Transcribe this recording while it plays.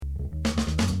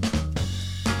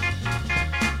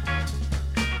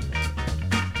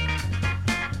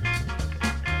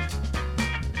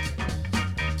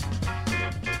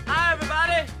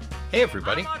Hey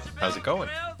everybody, how's it going?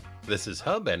 This is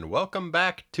Hub and welcome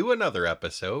back to another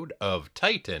episode of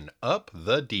Tighten Up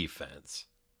the Defense,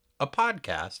 a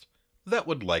podcast that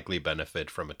would likely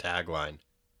benefit from a tagline.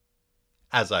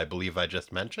 As I believe I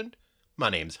just mentioned, my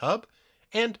name's Hub,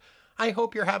 and I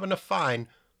hope you're having a fine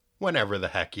whenever the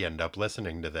heck you end up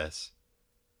listening to this.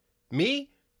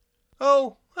 Me?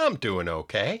 Oh, I'm doing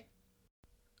okay.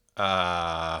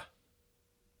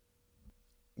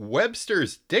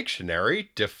 Webster's Dictionary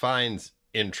defines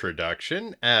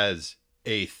introduction as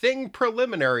a thing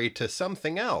preliminary to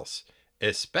something else,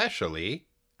 especially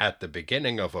at the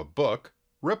beginning of a book,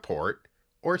 report,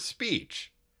 or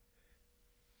speech.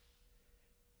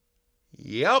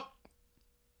 Yup.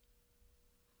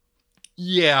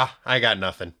 Yeah, I got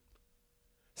nothing.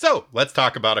 So, let's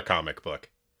talk about a comic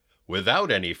book. Without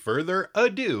any further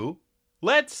ado,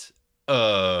 let's,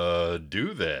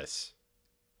 do this.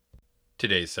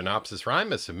 Today's synopsis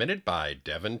rhyme is submitted by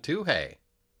Devin Tuhey.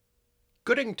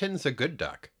 Goodington's a good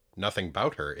duck, nothing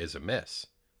 'bout her is amiss,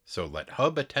 so let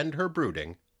Hub attend her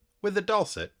brooding with a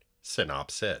dulcet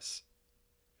synopsis.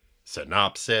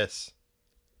 Synopsis.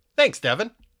 Thanks,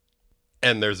 Devin.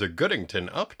 And there's a Goodington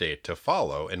update to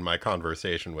follow in my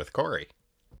conversation with Corey.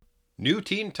 New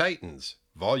Teen Titans,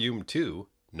 Volume 2,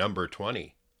 Number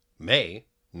 20, May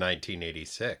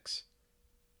 1986.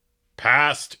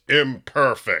 Past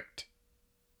imperfect.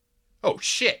 Oh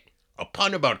shit, a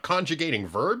pun about conjugating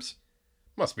verbs?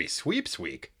 Must be Sweeps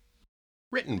Week.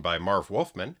 Written by Marv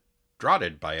Wolfman,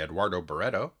 draughted by Eduardo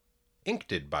Barreto,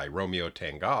 inked by Romeo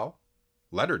Tangal,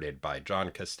 lettered by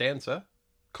John Costanza,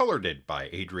 colored by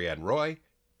Adrienne Roy,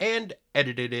 and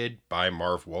edited by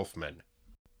Marv Wolfman.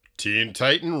 Teen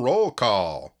Titan Roll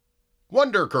Call.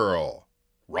 Wonder Girl.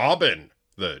 Robin,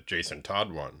 the Jason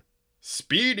Todd one.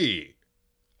 Speedy.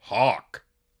 Hawk.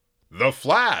 The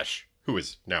Flash, who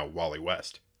is now Wally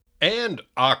West, and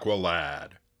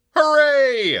Aqualad.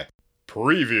 Hooray!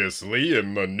 Previously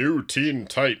in the New Teen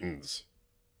Titans.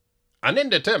 An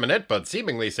indeterminate but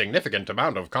seemingly significant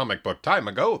amount of comic book time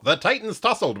ago, the Titans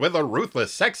tussled with a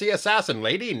ruthless, sexy assassin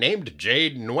lady named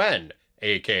Jade Nguyen,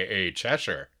 aka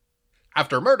Cheshire.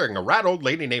 After murdering a rat old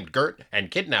lady named Gert and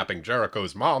kidnapping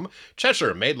Jericho's mom,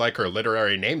 Cheshire made like her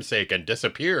literary namesake and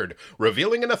disappeared,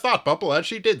 revealing in a thought bubble as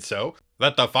she did so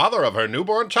that the father of her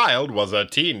newborn child was a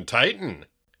Teen Titan.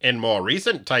 In more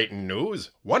recent Titan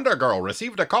news, Wonder Girl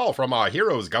received a call from our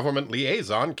hero's government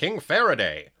liaison, King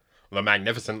Faraday. The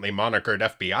magnificently monikered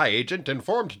FBI agent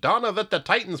informed Donna that the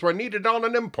Titans were needed on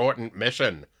an important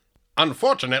mission.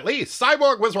 Unfortunately,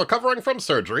 Cyborg was recovering from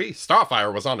surgery,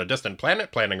 Starfire was on a distant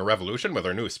planet planning a revolution with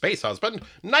her new space husband,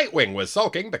 Nightwing was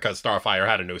sulking because Starfire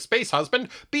had a new space husband,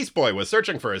 Beast Boy was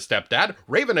searching for his stepdad,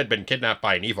 Raven had been kidnapped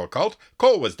by an evil cult,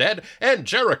 Cole was dead, and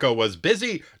Jericho was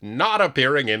busy not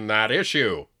appearing in that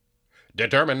issue.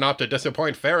 Determined not to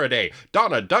disappoint Faraday,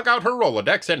 Donna dug out her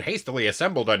Rolodex and hastily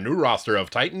assembled a new roster of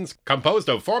Titans composed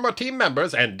of former team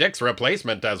members and Dick's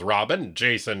replacement as Robin,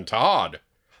 Jason Todd.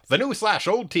 The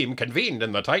new/old team convened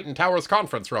in the Titan Towers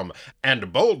conference room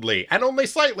and boldly and only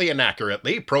slightly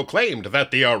inaccurately proclaimed that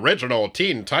the original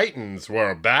Teen Titans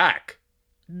were back.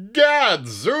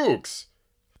 Gadzooks!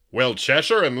 Will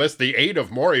Cheshire enlist the aid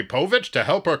of Maury Povich to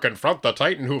help her confront the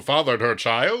Titan who fathered her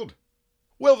child?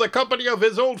 Will the company of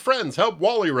his old friends help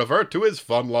Wally revert to his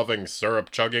fun-loving,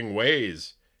 syrup-chugging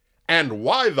ways? And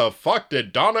why the fuck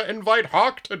did Donna invite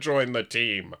Hawk to join the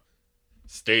team?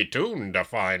 Stay tuned to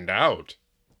find out.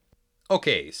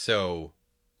 Okay, so,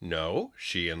 no,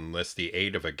 she enlists the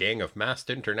aid of a gang of masked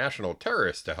international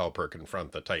terrorists to help her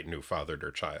confront the Titan who fathered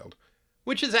her child,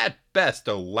 which is at best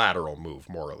a lateral move,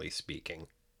 morally speaking.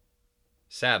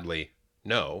 Sadly,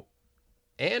 no,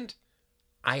 and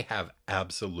I have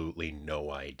absolutely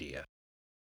no idea.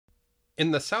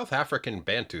 In the South African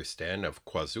Bantustan of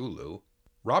KwaZulu,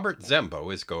 Robert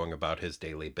Zembo is going about his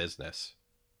daily business.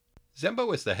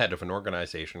 Zembo is the head of an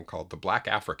organization called the Black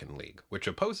African League, which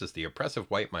opposes the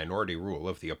oppressive white minority rule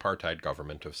of the apartheid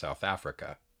government of South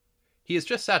Africa. He has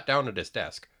just sat down at his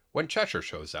desk when Cheshire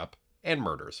shows up and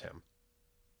murders him.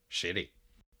 Shitty.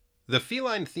 The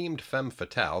feline-themed femme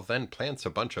fatale then plants a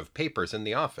bunch of papers in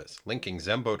the office, linking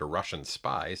Zembo to Russian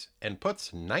spies, and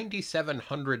puts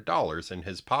 $9,700 in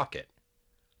his pocket.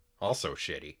 Also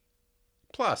shitty.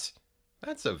 Plus,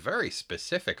 that's a very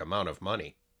specific amount of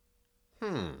money.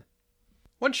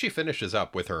 Once she finishes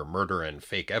up with her murder and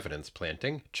fake evidence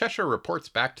planting, Cheshire reports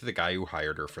back to the guy who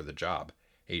hired her for the job,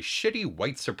 a shitty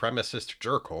white supremacist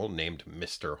jerkhole named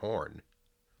Mr. Horn.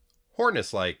 Horn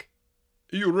is like,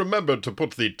 "You remembered to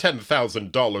put the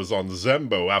 $10,000 on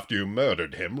Zembo after you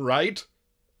murdered him, right?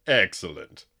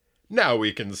 Excellent. Now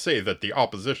we can say that the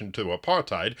opposition to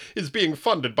apartheid is being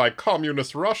funded by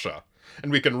communist Russia.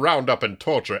 And we can round up and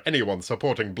torture anyone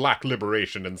supporting black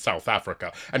liberation in South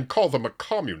Africa and call them a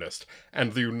communist,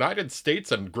 and the United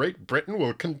States and Great Britain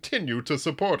will continue to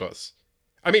support us.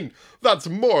 I mean, that's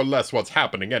more or less what's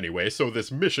happening anyway, so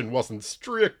this mission wasn't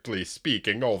strictly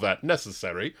speaking all that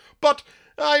necessary, but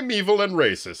I'm evil and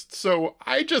racist, so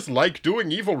I just like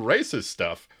doing evil racist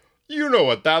stuff. You know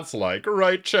what that's like,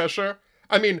 right, Cheshire?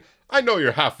 I mean, I know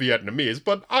you're half Vietnamese,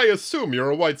 but I assume you're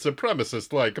a white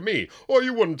supremacist like me, or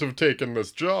you wouldn't have taken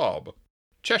this job.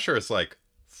 Cheshire is like,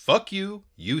 fuck you,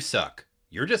 you suck.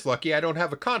 You're just lucky I don't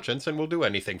have a conscience and will do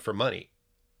anything for money.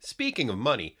 Speaking of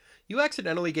money, you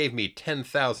accidentally gave me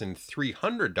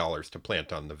 $10,300 to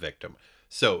plant on the victim,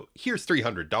 so here's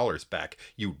 $300 back,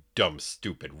 you dumb,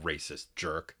 stupid, racist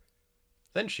jerk.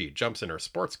 Then she jumps in her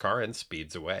sports car and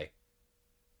speeds away.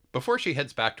 Before she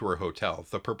heads back to her hotel,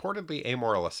 the purportedly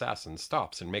amoral assassin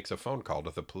stops and makes a phone call to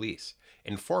the police,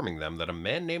 informing them that a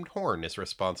man named Horn is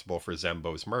responsible for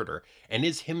Zembo's murder and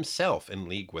is himself in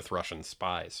league with Russian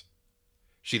spies.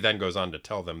 She then goes on to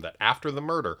tell them that after the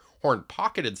murder, Horn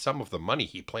pocketed some of the money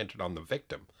he planted on the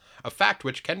victim, a fact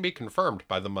which can be confirmed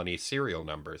by the money's serial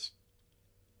numbers.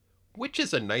 Which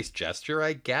is a nice gesture,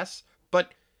 I guess,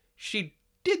 but she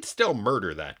did still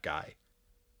murder that guy.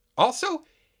 Also,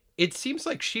 it seems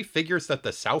like she figures that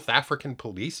the South African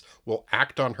police will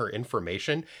act on her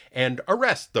information and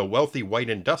arrest the wealthy white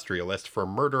industrialist for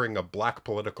murdering a black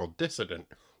political dissident,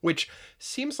 which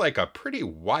seems like a pretty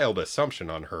wild assumption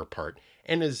on her part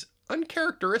and is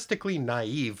uncharacteristically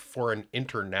naive for an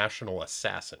international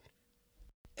assassin.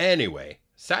 Anyway,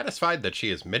 satisfied that she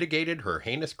has mitigated her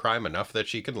heinous crime enough that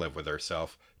she can live with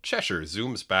herself, Cheshire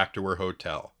zooms back to her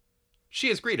hotel. She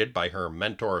is greeted by her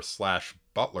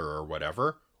mentor/butler or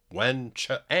whatever, Wen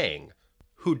Chiang,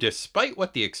 who, despite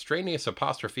what the extraneous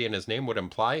apostrophe in his name would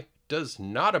imply, does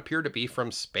not appear to be from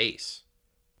space.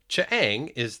 Chiang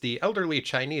is the elderly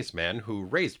Chinese man who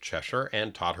raised Cheshire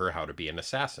and taught her how to be an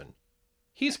assassin.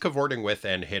 He's cavorting with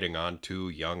and hitting on two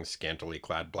young, scantily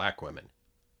clad black women.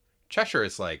 Cheshire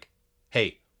is like,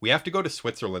 hey, we have to go to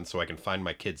Switzerland so I can find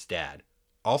my kid's dad.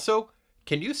 Also,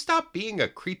 can you stop being a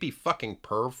creepy fucking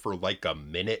perv for like a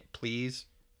minute, please?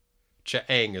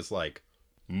 Chiang is like,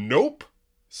 nope.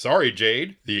 Sorry,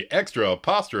 Jade. The extra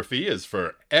apostrophe is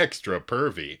for extra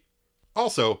pervy.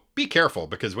 Also, be careful,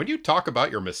 because when you talk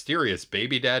about your mysterious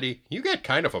baby daddy, you get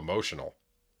kind of emotional.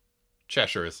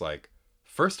 Cheshire is like,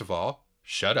 first of all,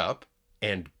 shut up,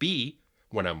 and B,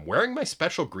 when I'm wearing my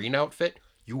special green outfit,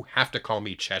 you have to call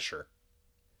me Cheshire.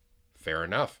 Fair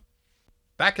enough.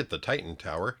 Back at the Titan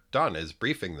Tower, Donna is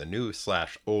briefing the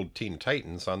new/old Teen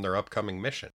Titans on their upcoming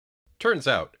mission. Turns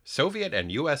out, Soviet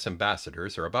and US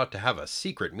ambassadors are about to have a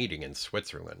secret meeting in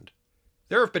Switzerland.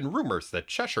 There have been rumors that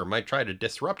Cheshire might try to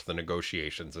disrupt the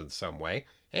negotiations in some way,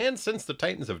 and since the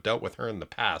Titans have dealt with her in the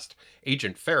past,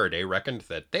 Agent Faraday reckoned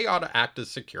that they ought to act as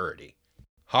security.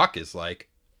 Hawk is like,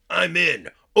 I'm in,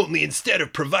 only instead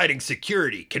of providing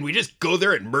security, can we just go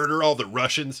there and murder all the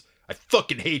Russians? I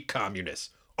fucking hate communists.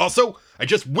 Also, I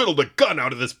just whittled a gun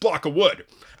out of this block of wood.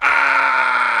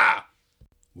 Ah!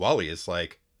 Wally is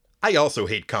like, I also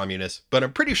hate communists, but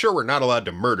I'm pretty sure we're not allowed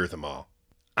to murder them all.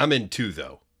 I'm in too,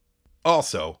 though.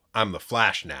 Also, I'm the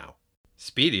Flash now.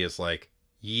 Speedy is like,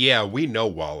 yeah, we know,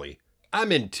 Wally.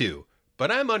 I'm in too,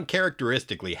 but I'm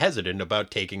uncharacteristically hesitant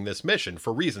about taking this mission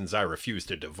for reasons I refuse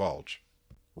to divulge.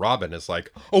 Robin is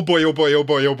like, oh boy, oh boy, oh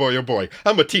boy, oh boy, oh boy.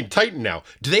 I'm a Teen Titan now.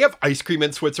 Do they have ice cream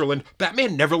in Switzerland?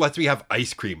 Batman never lets me have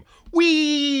ice cream.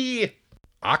 Whee!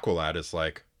 Aqualad is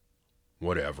like,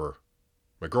 whatever.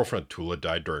 My girlfriend Tula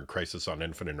died during Crisis on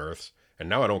Infinite Earths, and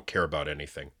now I don't care about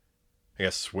anything. I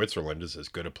guess Switzerland is as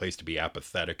good a place to be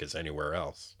apathetic as anywhere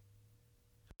else.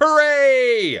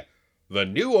 Hooray! The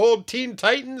new old Teen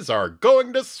Titans are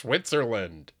going to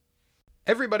Switzerland!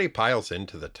 Everybody piles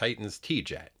into the Titans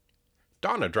T-Jet.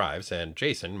 Donna drives, and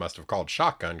Jason must have called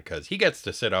shotgun because he gets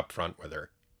to sit up front with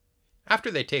her. After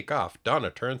they take off,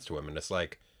 Donna turns to him and is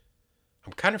like,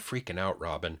 I'm kind of freaking out,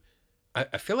 Robin.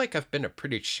 I feel like I've been a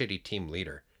pretty shitty team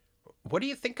leader. What do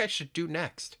you think I should do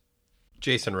next?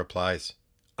 Jason replies,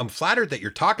 I'm flattered that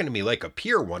you're talking to me like a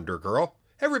peer, Wonder Girl.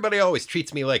 Everybody always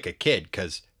treats me like a kid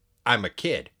because I'm a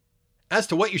kid. As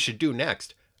to what you should do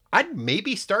next, I'd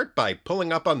maybe start by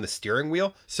pulling up on the steering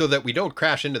wheel so that we don't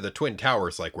crash into the Twin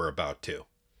Towers like we're about to.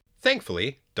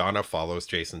 Thankfully, Donna follows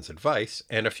Jason's advice,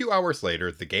 and a few hours later,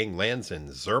 the gang lands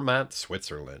in Zermatt,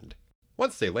 Switzerland.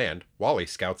 Once they land, Wally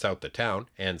scouts out the town,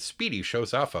 and Speedy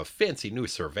shows off a fancy new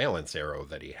surveillance arrow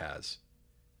that he has.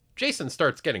 Jason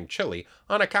starts getting chilly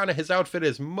on account of his outfit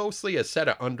is mostly a set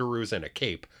of underoos and a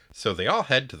cape, so they all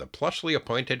head to the plushly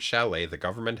appointed chalet the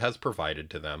government has provided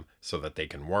to them so that they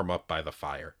can warm up by the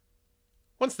fire.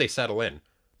 Once they settle in,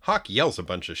 Hawk yells a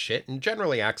bunch of shit and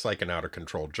generally acts like an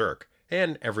out-of-control jerk,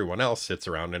 and everyone else sits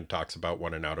around and talks about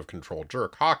what an out-of-control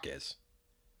jerk Hawk is.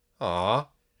 Aww,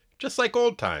 just like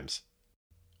old times.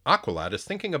 Aqualad is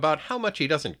thinking about how much he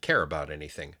doesn't care about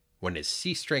anything when his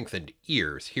sea-strengthened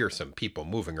ears hear some people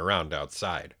moving around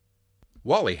outside.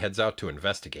 Wally heads out to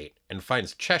investigate and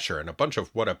finds Cheshire and a bunch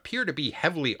of what appear to be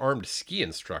heavily armed ski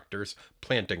instructors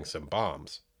planting some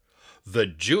bombs. The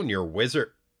junior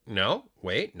wizard... No,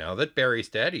 wait, now that Barry's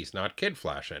dead, he's not Kid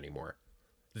Flash anymore.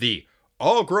 The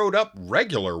all-grown-up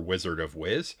regular Wizard of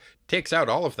Wiz takes out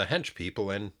all of the hench people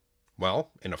in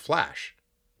a flash.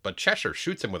 But Cheshire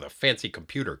shoots him with a fancy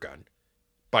computer gun.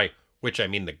 By which I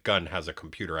mean the gun has a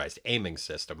computerized aiming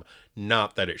system,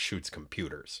 not that it shoots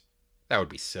computers. That would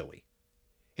be silly.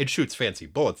 It shoots fancy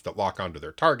bullets that lock onto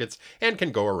their targets and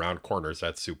can go around corners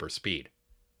at super speed.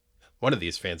 One of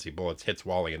these fancy bullets hits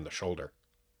Wally in the shoulder.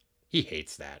 He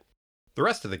hates that. The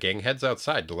rest of the gang heads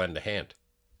outside to lend a hand.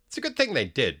 It's a good thing they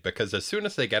did, because as soon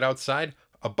as they get outside,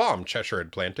 a bomb Cheshire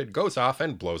had planted goes off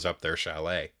and blows up their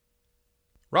chalet.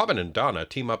 Robin and Donna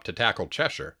team up to tackle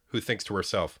Cheshire, who thinks to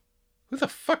herself, "Who the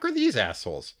fuck are these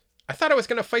assholes? I thought I was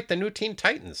going to fight the new Teen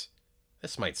Titans.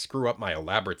 This might screw up my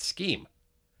elaborate scheme."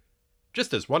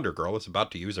 Just as Wonder Girl is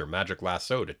about to use her magic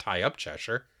lasso to tie up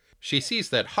Cheshire, she sees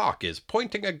that Hawk is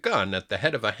pointing a gun at the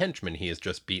head of a henchman he has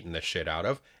just beaten the shit out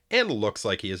of, and looks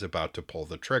like he is about to pull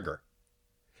the trigger.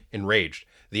 Enraged,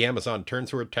 the Amazon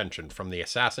turns her attention from the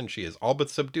assassin she has all but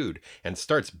subdued and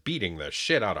starts beating the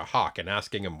shit out of Hawk and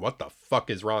asking him what the fuck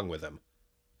is wrong with him.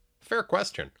 Fair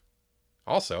question.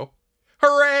 Also,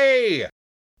 hooray!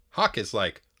 Hawk is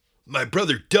like, "My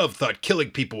brother Dove thought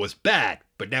killing people was bad,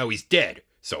 but now he's dead,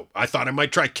 so I thought I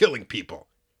might try killing people.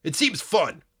 It seems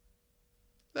fun."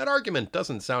 That argument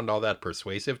doesn't sound all that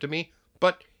persuasive to me,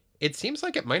 but it seems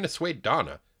like it might have swayed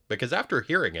Donna, because after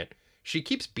hearing it, she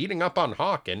keeps beating up on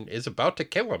Hawk and is about to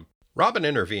kill him. Robin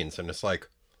intervenes and is like,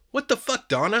 "What the fuck,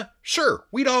 Donna? Sure,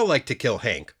 we'd all like to kill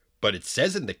Hank, but it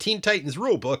says in the Teen Titans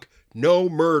rulebook, no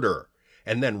murder.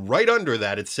 And then right under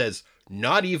that it says,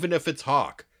 not even if it's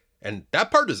Hawk. And that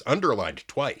part is underlined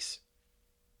twice."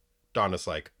 Donna's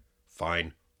like,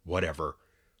 "Fine, whatever.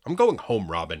 I'm going home,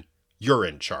 Robin. You're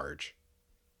in charge."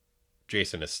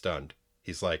 Jason is stunned.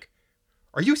 He's like,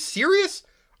 "Are you serious?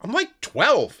 I'm like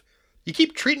 12. You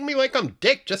keep treating me like I'm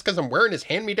Dick just because I'm wearing his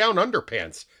hand-me-down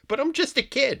underpants, but I'm just a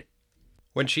kid."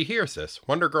 When she hears this,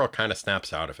 Wonder Girl kind of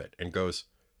snaps out of it and goes,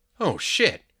 "Oh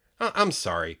shit, I'm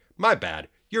sorry, my bad.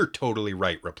 You're totally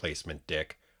right, Replacement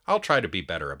Dick. I'll try to be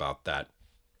better about that.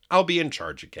 I'll be in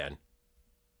charge again."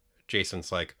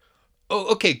 Jason's like, "Oh,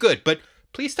 okay, good, but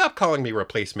please stop calling me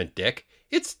Replacement Dick.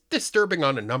 It's disturbing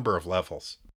on a number of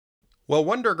levels." While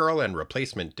Wonder Girl and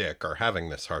Replacement Dick are having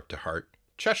this heart-to-heart,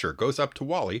 Cheshire goes up to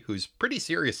Wally, who's pretty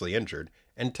seriously injured,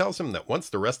 and tells him that once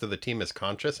the rest of the team is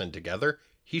conscious and together,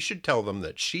 he should tell them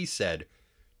that she said,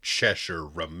 "Cheshire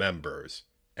remembers,"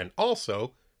 and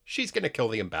also, she's going to kill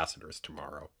the ambassadors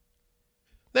tomorrow.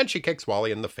 Then she kicks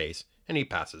Wally in the face, and he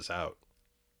passes out.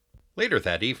 Later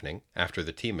that evening, after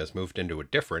the team has moved into a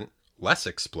different, less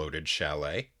exploded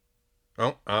chalet...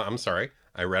 I'm sorry.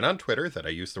 I read on Twitter that I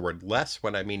use the word less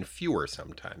when I mean fewer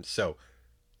sometimes. So,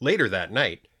 later that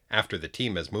night, after the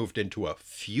team has moved into a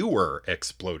fewer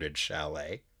exploded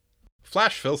chalet,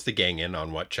 Flash fills the gang in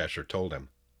on what Cheshire told him.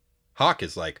 Hawk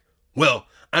is like, "Well,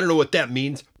 I don't know what that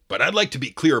means, but I'd like to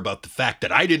be clear about the fact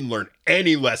that I didn't learn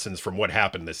any lessons from what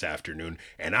happened this afternoon,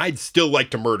 and I'd still like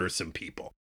to murder some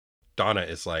people." Donna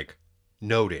is like,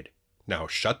 "Noted. Now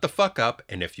shut the fuck up,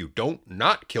 and if you don't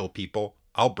not kill people,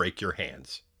 I'll break your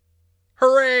hands."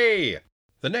 Hooray!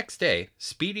 The next day,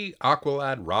 Speedy,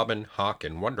 Aqualad, Robin, Hawk,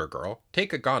 and Wonder Girl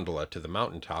take a gondola to the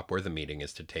mountaintop where the meeting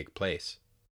is to take place.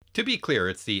 To be clear,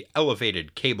 it's the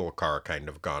elevated cable car kind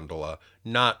of gondola,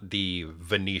 not the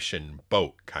Venetian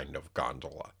boat kind of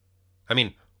gondola. I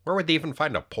mean, where would they even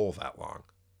find a pole that long?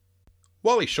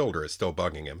 Wally's shoulder is still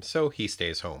bugging him, so he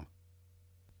stays home.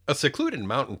 A secluded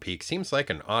mountain peak seems like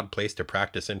an odd place to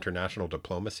practice international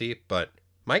diplomacy, but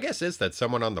my guess is that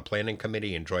someone on the planning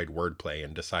committee enjoyed wordplay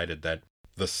and decided that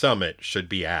the summit should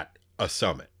be at a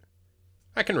summit.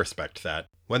 I can respect that.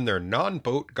 When their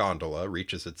non-boat gondola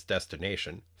reaches its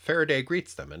destination, Faraday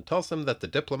greets them and tells them that the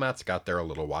diplomats got there a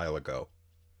little while ago.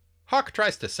 Hawk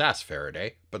tries to sass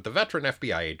Faraday, but the veteran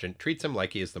FBI agent treats him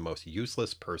like he is the most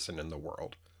useless person in the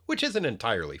world, which isn't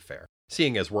entirely fair,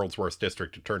 seeing as World's Worst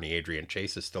District Attorney Adrian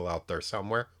Chase is still out there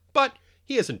somewhere, but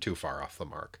he isn't too far off the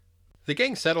mark. The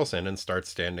gang settles in and starts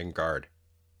standing guard.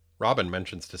 Robin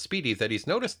mentions to Speedy that he's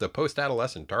noticed the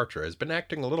post-adolescent Archer has been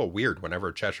acting a little weird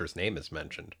whenever Cheshire's name is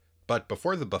mentioned. But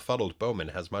before the befuddled Bowman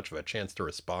has much of a chance to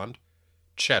respond,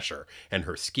 Cheshire and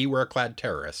her skiwear-clad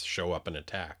terrorists show up and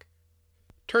attack.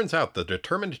 Turns out the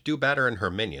determined Do-Batter and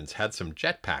her minions had some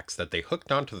jetpacks that they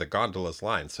hooked onto the gondola's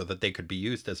line so that they could be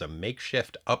used as a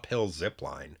makeshift uphill zip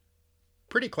line.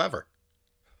 Pretty clever.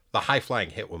 The high-flying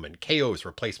hitwoman KOs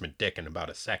replacement Dick in about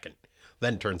a second,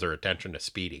 then turns her attention to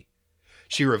Speedy.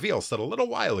 She reveals that a little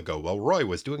while ago, while Roy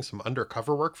was doing some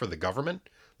undercover work for the government,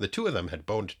 the two of them had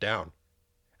boned down.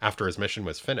 After his mission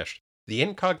was finished, the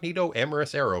incognito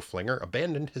amorous arrow flinger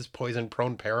abandoned his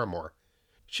poison-prone paramour.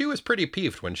 She was pretty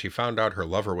peeved when she found out her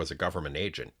lover was a government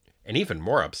agent, and even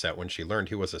more upset when she learned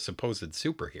he was a supposed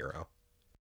superhero.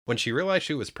 When she realized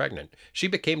she was pregnant, she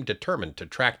became determined to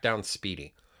track down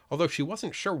Speedy, although she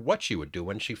wasn't sure what she would do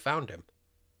when she found him.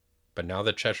 But now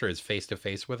that Cheshire is face to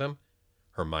face with him,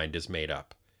 her mind is made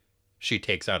up. She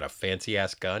takes out a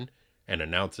fancy-ass gun and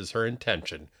announces her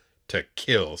intention to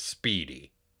kill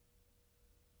Speedy.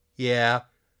 Yeah,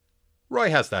 Roy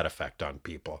has that effect on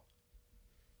people.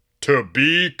 To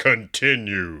be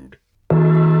continued.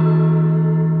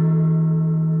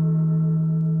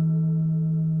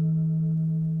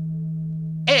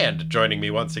 And joining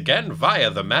me once again via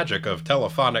the magic of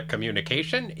telephonic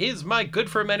communication is my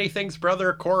good-for-many-things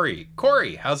brother, Corey.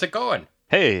 Corey, how's it going?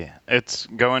 Hey, it's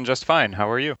going just fine. How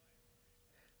are you?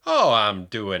 Oh, I'm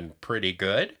doing pretty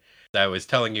good. I was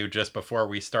telling you just before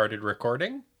we started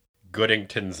recording,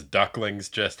 Goodington's ducklings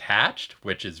just hatched,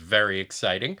 which is very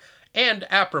exciting, and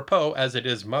apropos as it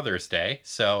is Mother's Day,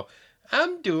 so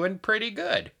I'm doing pretty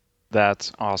good.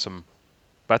 That's awesome.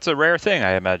 That's a rare thing,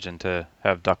 I imagine, to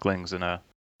have ducklings in a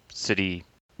city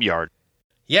yard.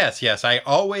 Yes, I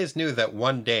always knew that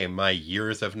one day my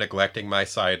years of neglecting my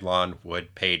side lawn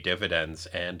would pay dividends,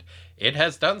 and it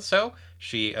has done so.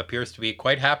 She appears to be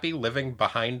quite happy living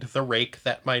behind the rake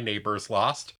that my neighbors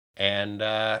lost, and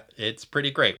it's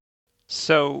pretty great.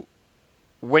 So,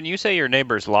 when you say your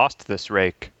neighbors lost this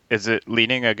rake, is it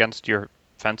leaning against your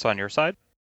fence on your side?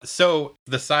 So,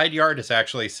 the side yard is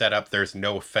actually set up. There's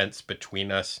no fence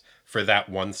between us for that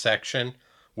one section,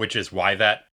 which is why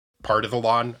that part of the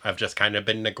lawn I've just kind of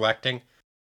been neglecting,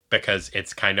 because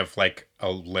it's kind of like a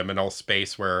liminal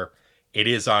space where it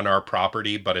is on our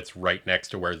property, but it's right next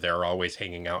to where they're always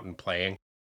hanging out and playing.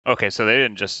 Okay, so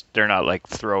they're not like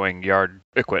throwing yard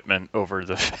equipment over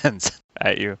the fence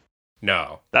at you.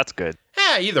 No. That's good.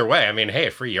 Yeah, either way, I mean,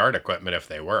 hey, free yard equipment if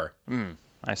they were.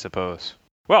 I suppose.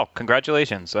 Well,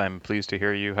 congratulations. I'm pleased to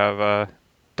hear you have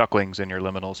ducklings in your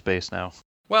liminal space now.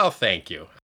 Well, thank you.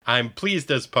 I'm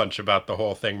pleased as punch about the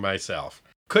whole thing myself.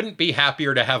 Couldn't be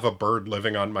happier to have a bird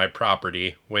living on my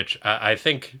property, which I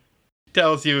think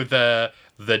tells you the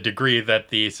degree that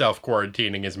the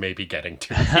self-quarantining is maybe getting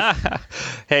to.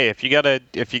 Hey, if you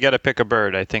gotta pick a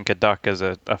bird, I think a duck is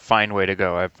a fine way to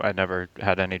go. I never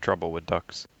had any trouble with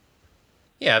ducks.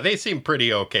 Yeah, they seem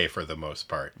pretty okay for the most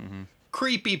part. Mm-hmm.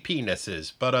 Creepy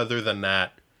penises, but other than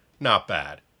that, not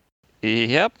bad.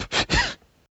 Yep.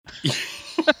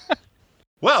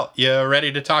 Well, you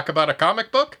ready to talk about a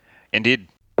comic book? Indeed.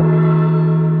 All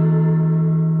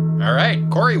right,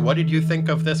 Corey, what did you think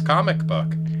of this comic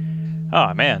book?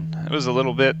 Oh, man. It was a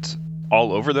little bit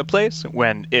all over the place.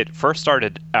 When it first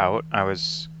started out, I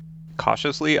was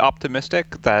cautiously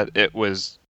optimistic that it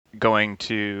was going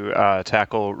to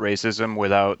tackle racism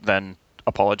without then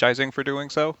apologizing for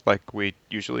doing so, like we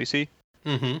usually see.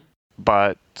 Mm-hmm.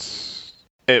 But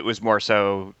it was more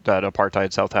so that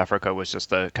apartheid South Africa was just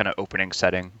the kind of opening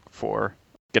setting for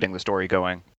getting the story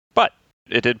going. But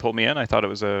it did pull me in. I thought it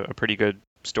was a pretty good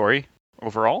story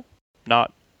overall.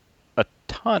 Not a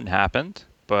ton happened,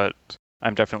 but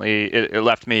I'm definitely... It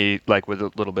left me like with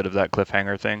a little bit of that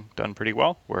cliffhanger thing done pretty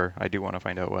well, where I do want to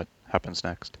find out what happens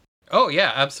next. Oh,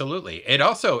 yeah, absolutely.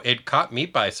 It caught me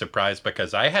by surprise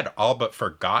because I had all but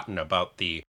forgotten about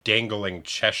the dangling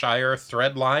Cheshire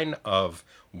thread line of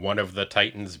one of the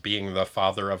Titans being the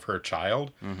father of her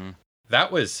child. Mm-hmm.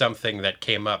 That was something that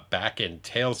came up back in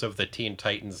Tales of the Teen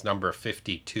Titans number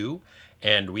 52,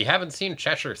 and we haven't seen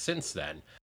Cheshire since then.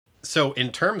 So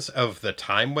in terms of the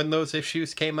time when those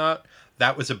issues came out,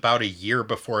 that was about a year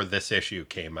before this issue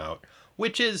came out,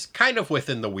 which is kind of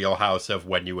within the wheelhouse of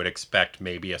when you would expect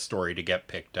maybe a story to get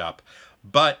picked up.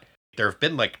 But there have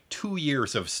been like 2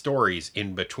 years of stories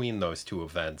in between those two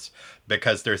events,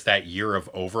 because there's that year of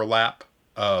overlap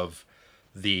of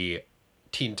the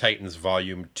Teen Titans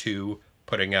Volume 2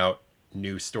 putting out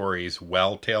new stories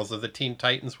while Tales of the Teen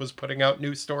Titans was putting out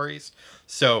new stories.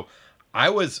 So I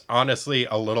was honestly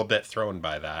a little bit thrown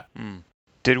by that.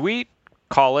 Did we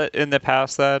call it in the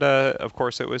past that, of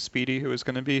course, it was Speedy who was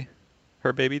going to be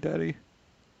her baby daddy?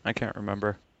 I can't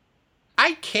remember.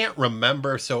 I can't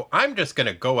remember, so I'm just going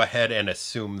to go ahead and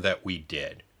assume that we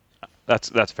did.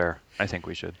 That's fair. I think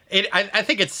we should. I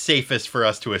think it's safest for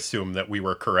us to assume that we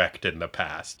were correct in the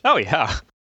past. Oh, yeah.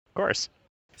 Of course.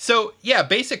 So, yeah,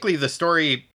 basically the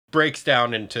story breaks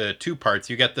down into two parts.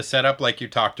 You get the setup like you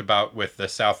talked about with the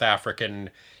South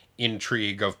African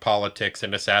intrigue of politics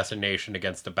and assassination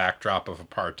against the backdrop of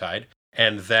apartheid.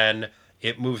 And then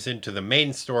it moves into the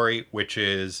main story, which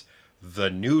is the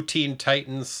new Teen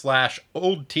Titans /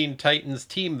 old Teen Titans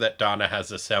team that Donna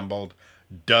has assembled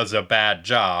does a bad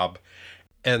job.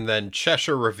 And then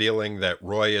Cheshire revealing that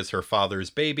Roy is her father's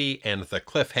baby and the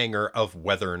cliffhanger of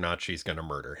whether or not she's going to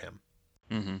murder him.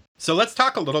 Mm-hmm. So let's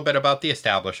talk a little bit about the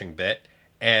establishing bit,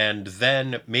 and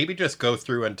then maybe just go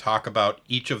through and talk about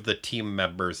each of the team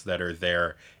members that are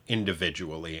there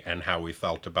individually and how we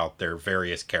felt about their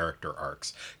various character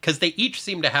arcs. Because they each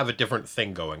seem to have a different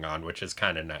thing going on, which is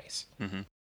kind of nice. Mm-hmm.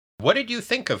 What did you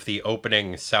think of the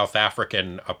opening South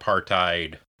African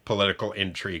apartheid political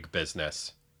intrigue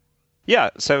business?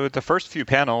 Yeah, so the first few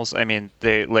panels, I mean,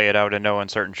 they lay it out in no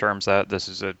uncertain terms that this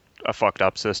is a fucked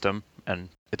up system and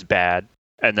it's bad.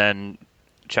 And then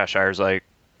Cheshire's like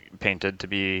painted to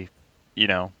be,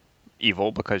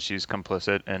 evil because she's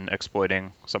complicit in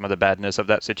exploiting some of the badness of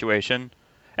that situation.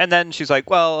 And then she's like,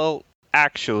 well,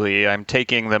 actually, I'm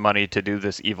taking the money to do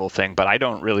this evil thing, but I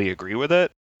don't really agree with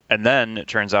it. And then it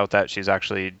turns out that she's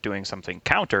actually doing something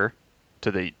counter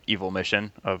to the evil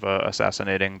mission of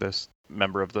assassinating this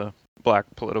member of the Black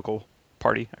political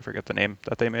party. I forget the name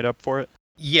that they made up for it.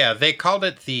 Yeah, they called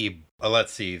it the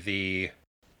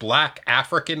Black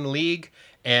African League,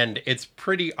 and it's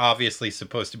pretty obviously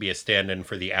supposed to be a stand-in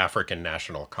for the African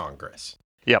National Congress.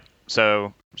 Yep.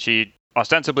 So she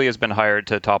ostensibly has been hired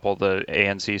to topple the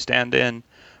ANC stand-in,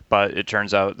 but it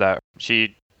turns out that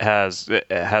she has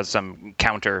some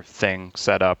counter thing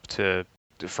set up to,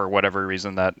 for whatever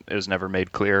reason that is never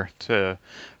made clear, to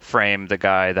frame the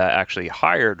guy that actually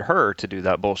hired her to do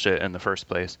that bullshit in the first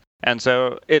place. And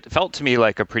so it felt to me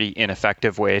like a pretty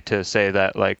ineffective way to say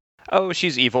that, like, oh,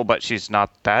 she's evil, but she's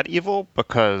not that evil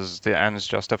because the ends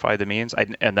justify the means.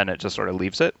 And then it just sort of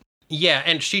leaves it. Yeah,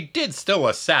 and she did still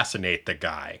assassinate the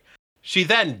guy. She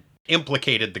then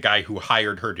implicated the guy who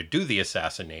hired her to do the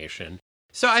assassination.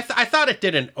 So I thought it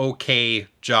did an okay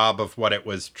job of what it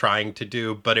was trying to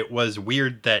do, but it was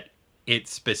weird that it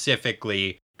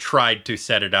specifically tried to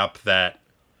set it up that,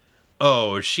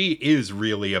 oh, she is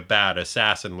really a bad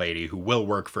assassin lady who will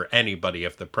work for anybody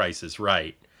if the price is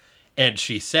right. And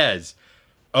she says,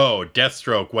 oh,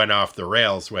 Deathstroke went off the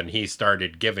rails when he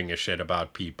started giving a shit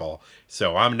about people,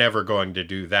 so I'm never going to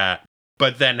do that.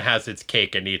 But then has its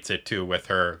cake and eats it too with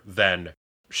her then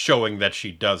showing that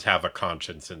she does have a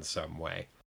conscience in some way.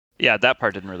 Yeah, that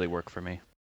part didn't really work for me.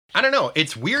 I don't know.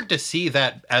 It's weird to see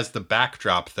that as the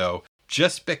backdrop, though,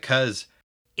 just because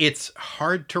it's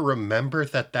hard to remember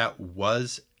that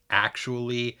was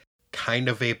actually kind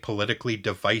of a politically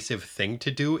divisive thing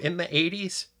to do in the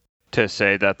 80s. To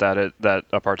say that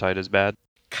apartheid is bad?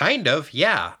 Kind of,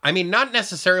 yeah. I mean, not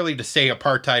necessarily to say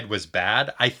apartheid was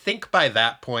bad. I think by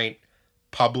that point,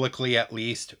 publicly at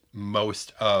least,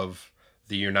 most of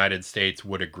the United States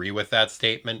would agree with that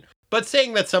statement. But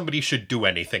saying that somebody should do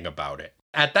anything about it.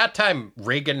 At that time,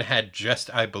 Reagan had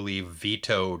just, I believe,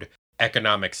 vetoed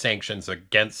economic sanctions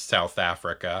against South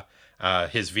Africa.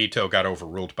 His veto got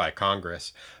overruled by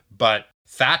Congress. But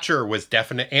Thatcher was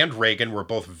definite, and Reagan were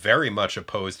both very much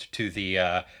opposed to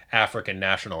the African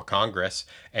National Congress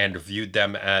and viewed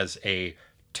them as a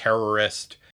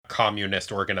terrorist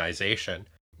communist organization,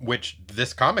 which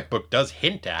this comic book does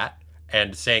hint at,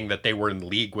 and saying that they were in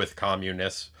league with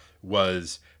communists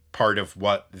was part of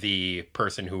what the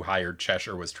person who hired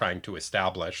Cheshire was trying to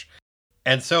establish.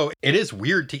 And so it is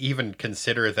weird to even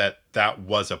consider that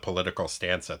was a political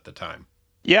stance at the time.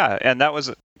 Yeah, and that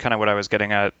was kind of what I was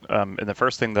getting at. And the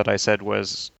first thing that I said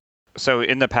was, so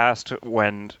in the past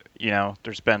when,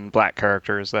 there's been black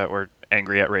characters that were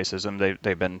angry at racism,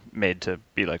 they've been made to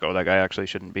be like, oh, that guy actually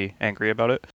shouldn't be angry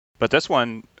about it. But this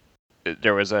one,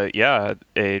 there was a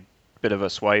bit of a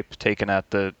swipe taken at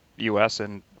the U.S.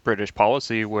 and British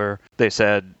policy where they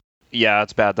said, yeah,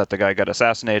 it's bad that the guy got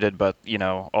assassinated, but,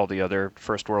 all the other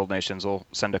first world nations will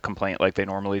send a complaint like they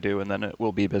normally do, and then it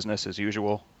will be business as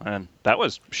usual. And that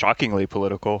was shockingly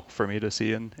political for me to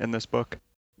see in this book.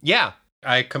 Yeah,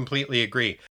 I completely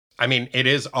agree. I mean, it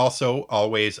is also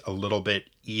always a little bit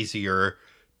easier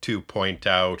to point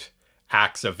out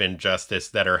acts of injustice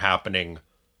that are happening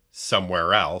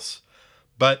somewhere else.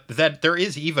 But that there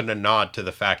is even a nod to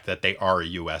the fact that they are a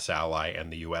U.S. ally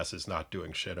and the U.S. is not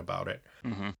doing shit about it.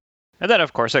 Mm-hmm. And then,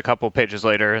 of course, a couple pages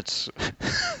later, it's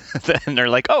then they're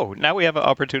like, oh, now we have an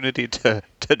opportunity to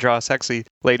draw sexy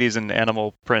ladies in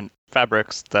animal print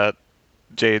fabrics that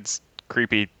Jade's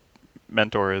creepy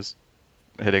mentor is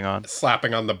hitting on.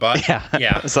 Slapping on the butt? Yeah.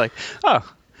 Yeah. It's like, oh,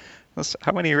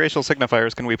 how many racial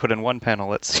signifiers can we put in one panel?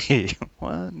 Let's see.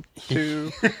 1,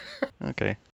 2.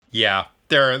 Okay. Yeah,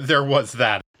 there was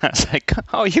that. It's like,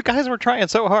 oh, you guys were trying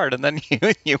so hard, and then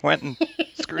you went and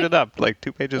screwed it up like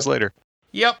 2 pages later.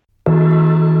 Yep. All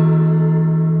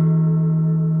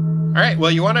right,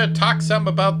 well, you want to talk some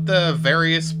about the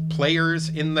various players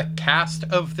in the cast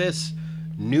of this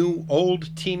new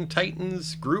old Teen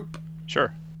Titans group?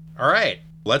 Sure. All right,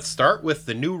 let's start with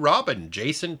the new Robin,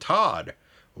 Jason Todd.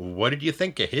 What did you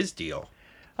think of his deal?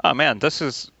 Oh, man, this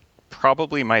is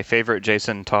probably my favorite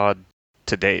Jason Todd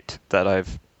to date that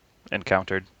I've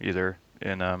encountered, either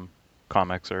in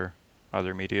comics or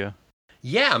other media.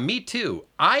 Yeah, me too.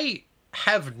 I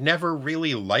have never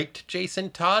really liked Jason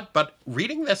Todd, but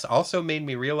reading this also made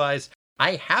me realize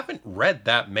I haven't read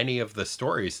that many of the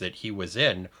stories that he was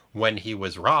in when he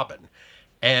was Robin.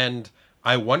 And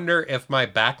I wonder if my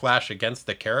backlash against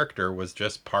the character was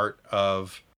just part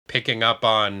of picking up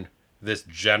on this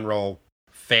general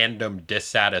fandom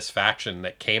dissatisfaction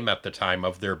that came at the time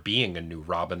of there being a new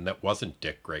Robin that wasn't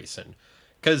Dick Grayson.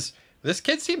 Because this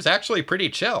kid seems actually pretty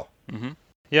chill. Mm-hmm.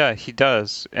 Yeah, he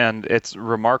does. And it's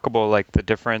remarkable, like, the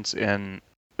difference in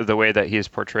the way that he's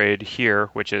portrayed here,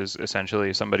 which is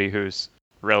essentially somebody who's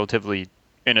relatively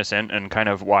innocent and kind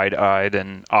of wide-eyed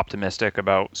and optimistic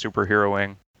about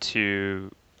superheroing,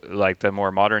 to, like, the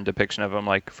more modern depiction of him,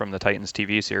 like, from the Titans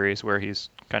TV series, where he's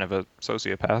kind of a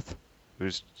sociopath.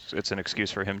 It's an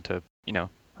excuse for him to,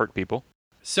 hurt people.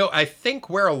 So I think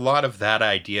where a lot of that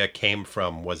idea came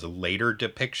from was later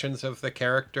depictions of the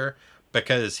character,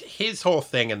 because his whole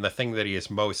thing and the thing that he is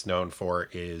most known for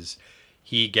is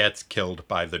he gets killed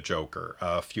by the Joker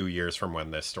a few years from when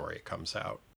this story comes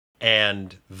out.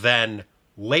 And then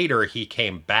later he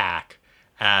came back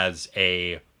as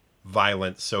a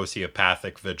violent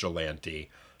sociopathic vigilante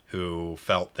who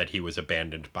felt that he was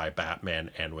abandoned by Batman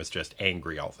and was just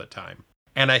angry all the time.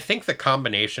 And I think the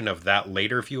combination of that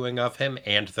later viewing of him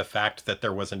and the fact that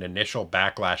there was an initial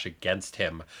backlash against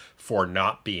him for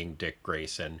not being Dick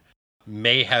Grayson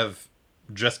may have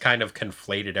just kind of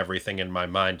conflated everything in my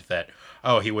mind that,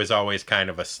 oh, he was always kind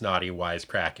of a snotty,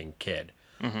 wisecracking kid.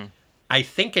 Mm-hmm. I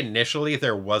think initially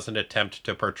there was an attempt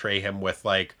to portray him with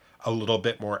like a little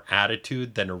bit more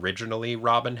attitude than originally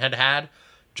Robin had,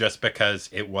 just because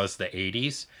it was the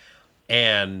 80s.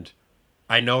 And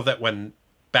I know that when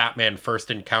Batman first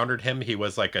encountered him, he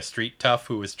was like a street tough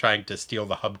who was trying to steal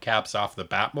the hubcaps off the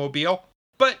Batmobile.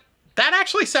 But that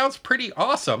actually sounds pretty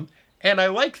awesome. And I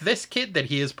like this kid that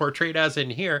he is portrayed as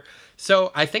in here.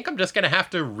 So I think I'm just going to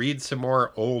have to read some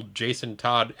more old Jason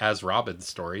Todd as Robin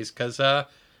stories because,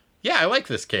 yeah, I like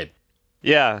this kid.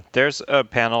 Yeah, there's a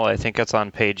panel, I think it's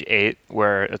on page 8,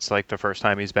 where it's like the first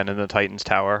time he's been in the Titans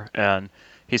Tower. And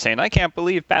he's saying, I can't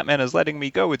believe Batman is letting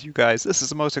me go with you guys. This is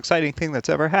the most exciting thing that's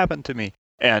ever happened to me.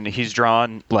 And he's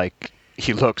drawn, like,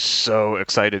 he looks so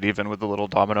excited even with the little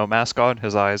domino mask on.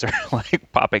 His eyes are,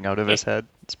 like, popping out of his head.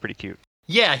 It's pretty cute.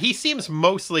 Yeah, he seems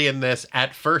mostly in this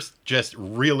at first just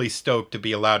really stoked to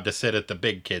be allowed to sit at the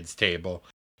big kids table.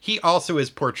 He also is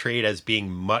portrayed as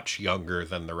being much younger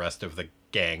than the rest of the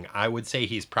gang. I would say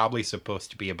he's probably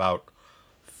supposed to be about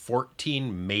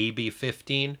 14, maybe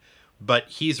 15, but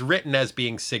he's written as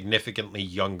being significantly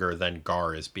younger than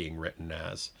Gar is being written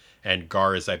as. And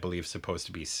Gar is, I believe, supposed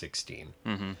to be 16.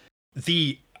 Mm-hmm.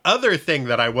 The other thing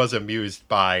that I was amused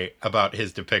by about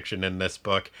his depiction in this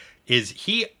book is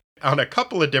he, on a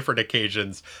couple of different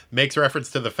occasions, makes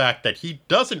reference to the fact that he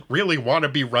doesn't really want to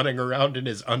be running around in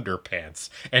his underpants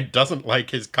and doesn't like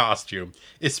his costume,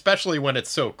 especially when it's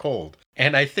so cold.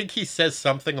 And I think he says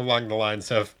something along the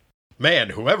lines of, man,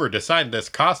 whoever designed this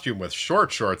costume with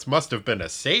short shorts must have been a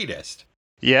sadist.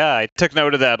 Yeah, I took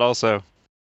note of that also.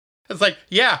 It's like,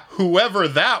 yeah, whoever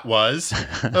that was.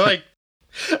 Like,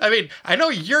 I mean, I know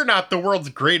you're not the world's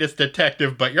greatest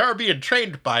detective, but you're being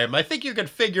trained by him. I think you can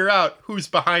figure out who's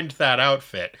behind that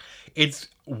outfit. It's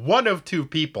one of two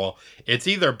people. It's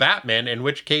either Batman, in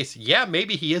which case, yeah,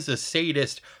 maybe he is a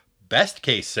sadist, best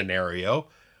case scenario,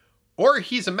 or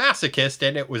he's a masochist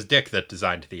and it was Dick that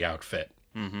designed the outfit.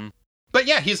 Mm-hmm. But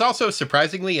yeah, he's also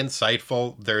surprisingly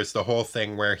insightful. There's the whole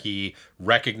thing where he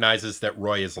recognizes that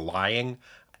Roy is lying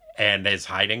and is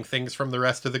hiding things from the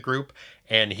rest of the group.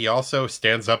 And he also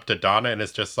stands up to Donna and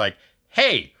is just like,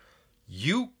 hey,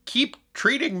 you keep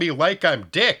treating me like I'm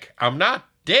Dick. I'm not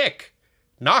Dick.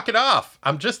 knock it off.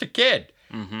 I'm just a kid.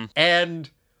 Mm-hmm. And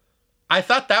I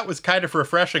thought that was kind of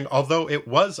refreshing, although it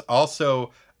was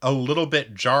also a little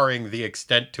bit jarring the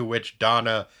extent to which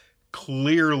Donna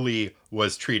clearly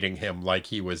was treating him like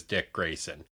he was Dick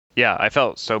Grayson. Yeah, I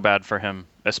felt so bad for him,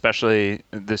 especially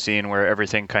the scene where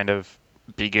everything kind of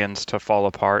begins to fall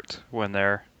apart when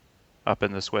they're up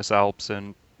in the Swiss Alps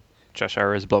and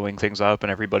Cheshire is blowing things up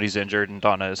and everybody's injured, and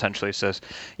Donna essentially says,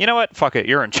 "You know what? Fuck it,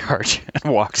 you're in charge,"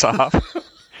 and walks off.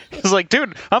 He's like,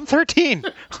 dude, I'm 13.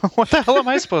 What the hell am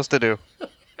I supposed to do?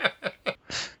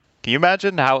 Can you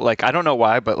imagine how, like, I don't know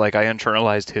why, but, like, I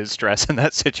internalized his stress in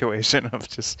that situation of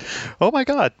just, oh my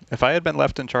God, if I had been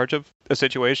left in charge of a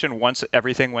situation once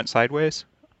everything went sideways,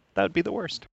 that would be the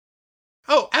worst.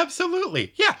 Oh,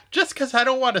 absolutely. Yeah, just because I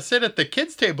don't want to sit at the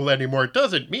kids' table anymore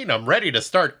doesn't mean I'm ready to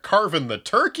start carving the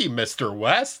turkey, Mr.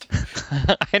 West.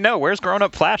 I know. Where's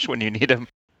grown-up Flash when you need him?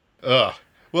 Ugh,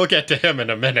 we'll get to him in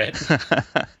a minute.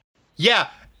 Yeah,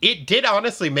 it did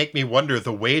honestly make me wonder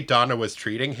the way Donna was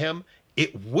treating him.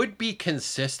 It would be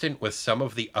consistent with some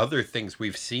of the other things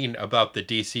we've seen about the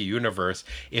DC universe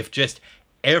if just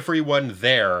everyone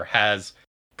there has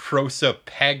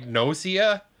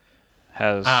prosopagnosia.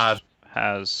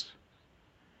 Has.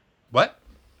 What?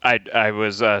 I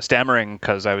was stammering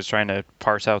because I was trying to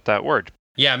parse out that word.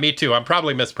 Yeah, me too. I'm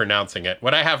probably mispronouncing it.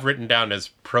 What I have written down is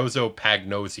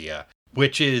prosopagnosia,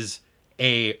 which is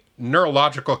a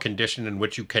neurological condition in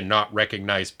which you cannot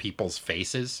recognize people's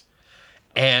faces.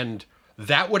 And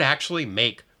that would actually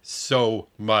make so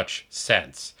much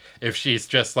sense. If she's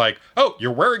just like, oh,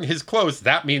 you're wearing his clothes,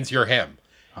 that means you're him.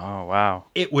 Oh, wow.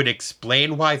 It would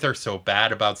explain why they're so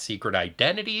bad about secret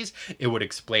identities. It would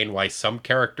explain why some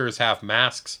characters have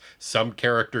masks, some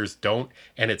characters don't,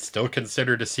 and it's still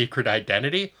considered a secret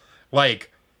identity.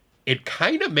 Like, it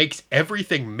kind of makes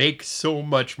everything make so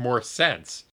much more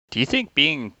sense. Do you think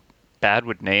being bad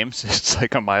with names is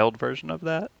like a mild version of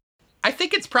that? I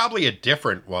think it's probably a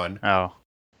different one. Oh.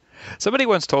 Somebody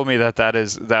once told me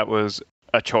that was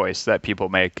a choice that people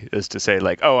make, is to say,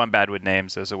 like, oh, I'm bad with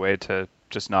names, as a way to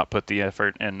just not put the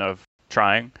effort in of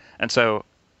trying. And so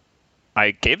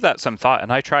I gave that some thought,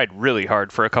 and I tried really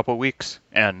hard for a couple weeks,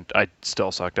 and I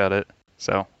still sucked at it.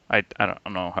 So I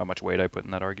don't know how much weight I put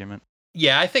in that argument.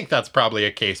 Yeah, I think that's probably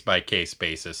a case-by-case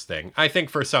basis thing. I think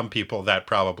for some people that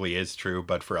probably is true,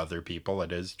 but for other people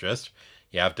it is just,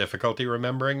 you have difficulty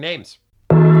remembering names.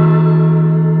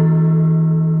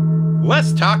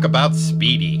 Let's talk about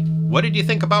Speedy. What did you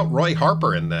think about Roy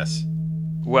Harper in this?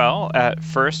 Well, at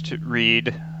first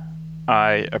read,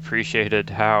 I appreciated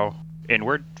how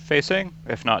inward-facing,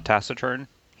 if not taciturn,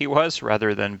 he was,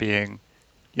 rather than being,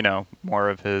 more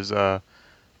of his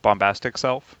bombastic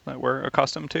self that we're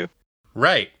accustomed to.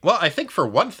 Right. Well, I think for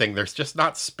one thing, there's just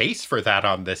not space for that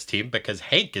on this team because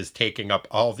Hank is taking up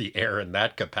all the air in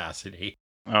that capacity.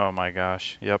 Oh my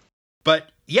gosh. Yep.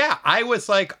 But yeah, I was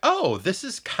like, oh, this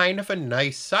is kind of a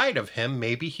nice side of him.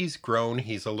 Maybe he's grown.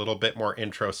 He's a little bit more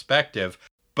introspective.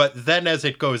 But then as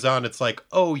it goes on, it's like,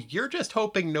 oh, you're just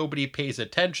hoping nobody pays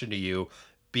attention to you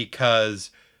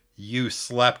because you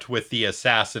slept with the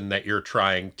assassin that you're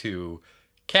trying to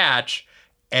catch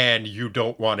and you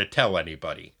don't want to tell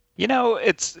anybody.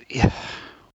 I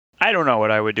don't know what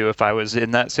I would do if I was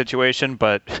in that situation,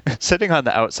 but sitting on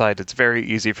the outside, it's very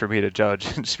easy for me to judge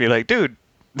and just be like, dude,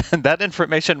 that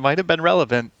information might have been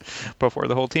relevant before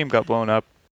the whole team got blown up.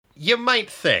 You might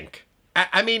think.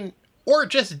 I mean, or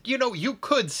just, you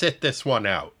could sit this one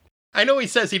out. I know he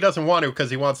says he doesn't want to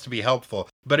because he wants to be helpful,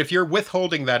 but if you're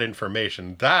withholding that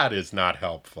information, that is not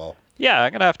helpful. Yeah,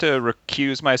 I'm going to have to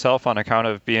recuse myself on account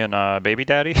of being a baby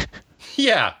daddy.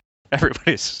 Yeah.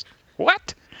 Everybody's,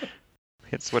 what?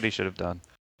 It's what he should have done.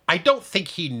 I don't think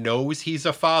he knows he's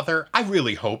a father. I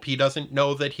really hope he doesn't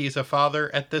know that he's a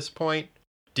father at this point.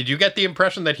 Did you get the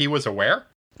impression that he was aware?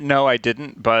 No, I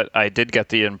didn't, but I did get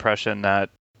the impression that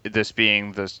this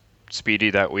being the Speedy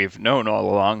that we've known all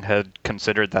along had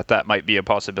considered that might be a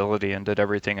possibility and did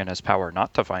everything in his power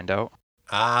not to find out.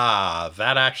 Ah,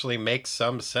 that actually makes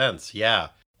some sense, yeah.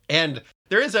 And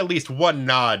there is at least one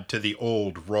nod to the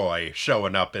old Roy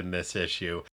showing up in this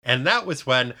issue, and that was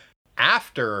when,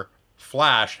 after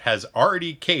Flash has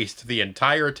already cased the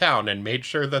entire town and made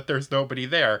sure that there's nobody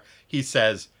there, he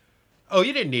says, oh,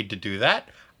 you didn't need to do that.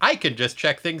 I can just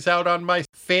check things out on my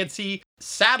fancy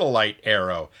satellite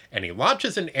arrow. And he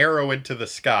launches an arrow into the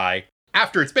sky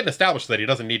after it's been established that he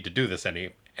doesn't need to do this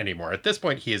anymore. At this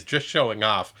point, he is just showing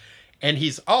off. And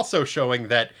he's also showing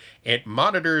that it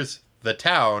monitors the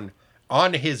town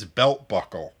on his belt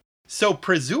buckle. So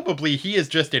presumably he is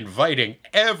just inviting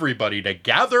everybody to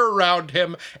gather around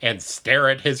him and stare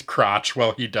at his crotch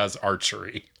while he does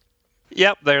archery.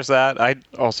 Yep, there's that. I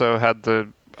also had the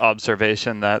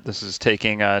observation that this is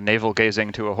taking navel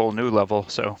gazing to a whole new level,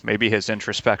 so maybe his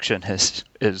introspection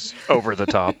is over the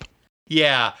top.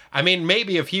 Yeah, I mean,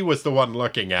 maybe if he was the one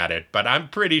looking at it, but I'm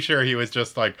pretty sure he was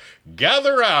just like,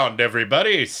 gather round,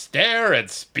 everybody, stare at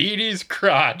Speedy's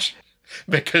crotch,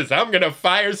 because I'm gonna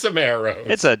fire some arrows.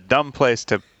 It's a dumb place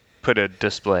to put a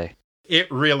display. It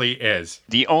really is.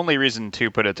 The only reason to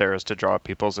put it there is to draw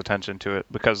people's attention to it,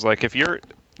 because, like, if you're,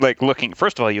 like, looking,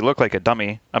 first of all, you look like a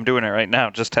dummy. I'm doing it right now,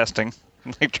 just testing,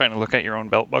 like, trying to look at your own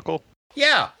belt buckle.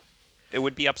 Yeah. It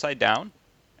would be upside down,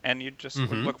 and you'd just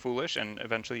would look foolish, and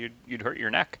eventually you'd hurt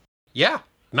your neck. Yeah.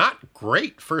 Not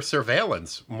great for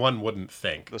surveillance, one wouldn't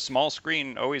think. The small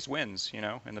screen always wins,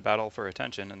 in the battle for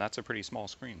attention, and that's a pretty small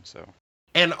screen, so.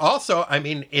 And also, I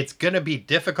mean, it's going to be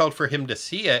difficult for him to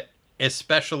see it,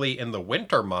 especially in the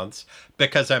winter months,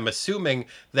 because I'm assuming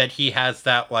that he has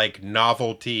that, like,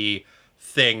 novelty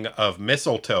thing of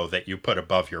mistletoe that you put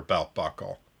above your belt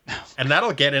buckle. And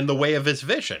that'll get in the way of his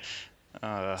vision.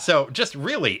 So just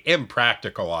really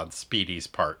impractical on Speedy's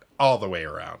part all the way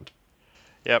around.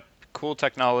 Yep. Cool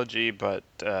technology, but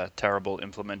terrible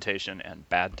implementation and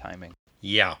bad timing.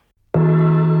 Yeah. All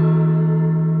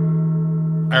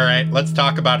right, let's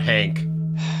talk about Hank.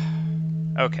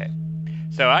 Okay.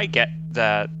 So I get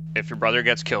that if your brother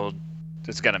gets killed,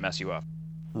 it's going to mess you up.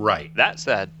 Right. That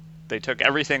said, they took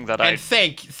everything that And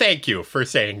thank you for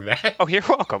saying that. Oh, you're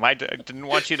welcome. I didn't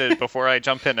want you to, before I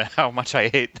jump into how much I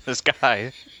hate this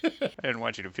guy, I didn't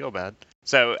want you to feel bad.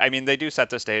 So, I mean, they do set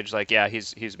the stage like, yeah,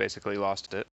 he's basically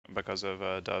lost it because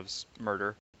of Dove's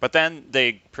murder. But then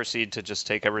they proceed to just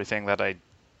take everything that I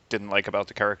didn't like about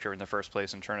the character in the first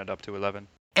place and turn it up to 11.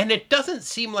 And it doesn't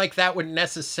seem like that would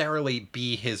necessarily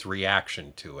be his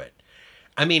reaction to it.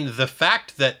 I mean, the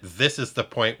fact that this is the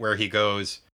point where he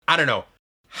goes, I don't know,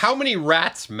 how many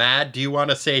rats mad do you want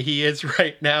to say he is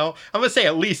right now? I'm going to say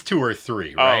at least 2 or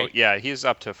 3, right? Oh, yeah, he's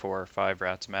up to 4 or 5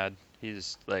 rats mad.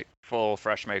 He's like full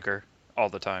fresh maker all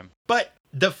the time. But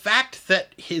the fact that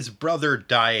his brother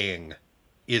dying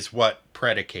is what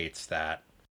predicates that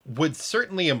would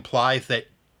certainly imply that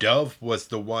Dove was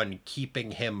the one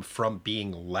keeping him from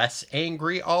being less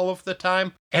angry all of the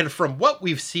time. And from what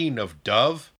we've seen of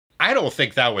Dove, I don't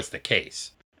think that was the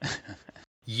case.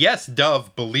 Yes,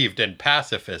 Dove believed in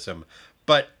pacifism,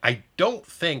 but I don't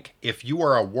think if you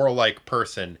are a warlike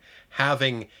person,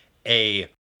 having a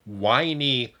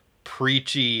whiny,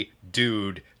 preachy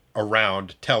dude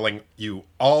around telling you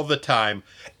all the time,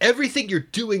 everything you're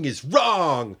doing is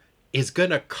wrong, is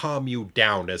gonna calm you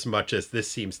down as much as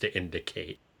this seems to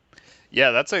indicate.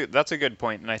 Yeah, that's a good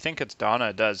point, and I think it's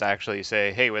Donna does actually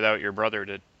say, "Hey, without your brother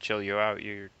to chill you out,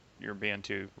 you're being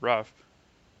too rough,"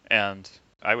 and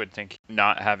I would think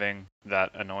not having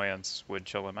that annoyance would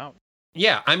chill him out.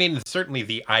 Yeah, I mean, certainly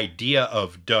the idea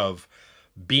of Dove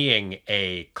being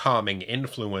a calming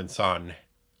influence on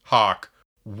Hawk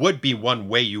would be one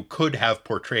way you could have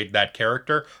portrayed that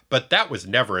character, but that was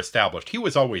never established. He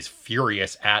was always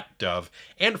furious at Dove,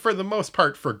 and for the most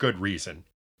part for good reason.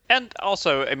 And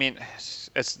also, I mean,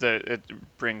 it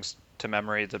brings to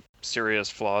memory the serious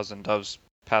flaws in Dove's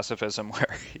pacifism,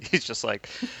 where he's just like,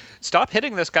 "Stop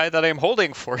hitting this guy that I'm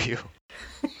holding for you."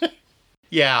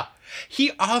 Yeah.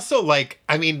 He also,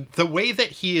 the way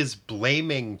that he is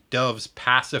blaming Dove's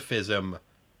pacifism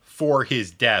for his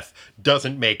death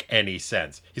doesn't make any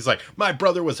sense. He's like, my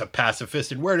brother was a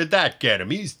pacifist, and where did that get him?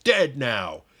 He's dead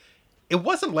now. It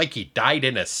wasn't like he died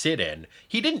in a sit-in.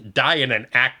 He didn't die in an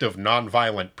act of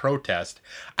nonviolent protest.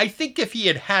 I think if he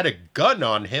had had a gun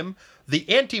on him, the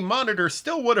Anti-Monitor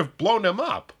still would have blown him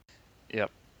up.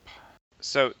 Yep.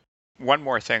 So, one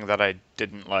more thing that I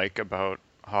didn't like about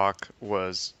Hawk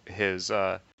was his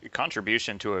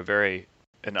contribution to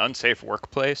an unsafe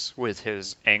workplace with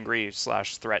his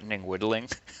angry/threatening whittling.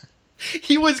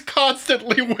 He was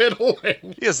constantly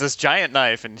whittling. He has this giant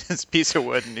knife and his piece of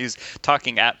wood, and he's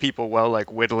talking at people while,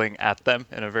 like, whittling at them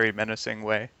in a very menacing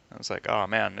way. I was like, oh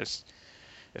man,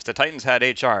 if the Titans had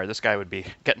HR, this guy would be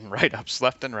getting write-ups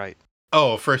left and right.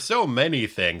 Oh, for so many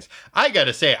things. I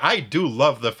gotta say, I do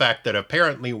love the fact that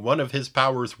apparently one of his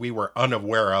powers we were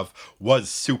unaware of was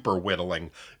super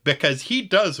whittling, because he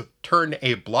does turn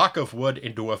a block of wood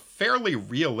into a fairly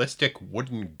realistic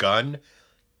wooden gun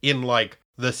in, like,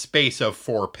 the space of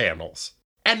 4 panels.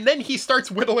 And then he starts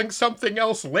whittling something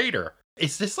else later.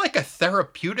 Is this like a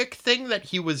therapeutic thing that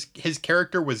his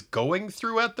character was going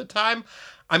through at the time?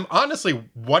 I'm honestly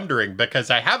wondering,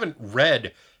 because I haven't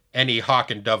read any Hawk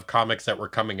and Dove comics that were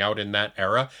coming out in that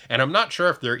era, and I'm not sure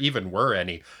if there even were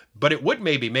any, but it would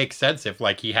maybe make sense if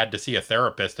like he had to see a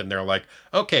therapist and they're like,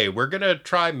 okay, we're gonna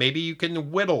try, maybe you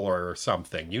can whittle or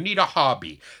something. You need a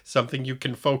hobby, something you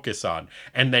can focus on.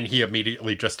 And then he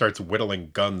immediately just starts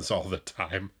whittling guns all the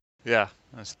time. Yeah.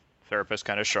 The therapist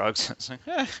kind of shrugs. It's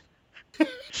like,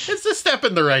 It's a step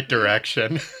in the right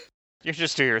direction. you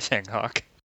just do your thing, Hawk.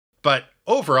 But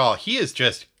overall, he is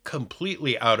just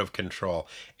completely out of control.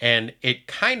 And it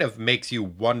kind of makes you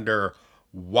wonder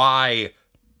why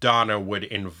Donna would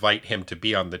invite him to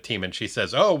be on the team. And she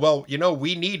says, oh, well,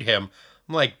 we need him.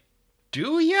 I'm like,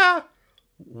 do ya?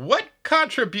 What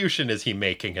contribution is he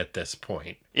making at this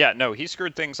point? Yeah, no, he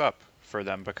screwed things up for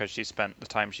them because she spent the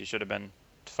time she should have been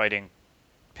fighting,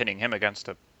 pinning him against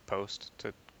a post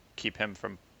to keep him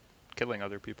from killing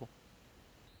other people.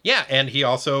 Yeah, and he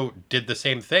also did the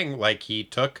same thing. Like, he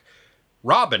took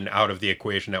Robin out of the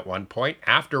equation at one point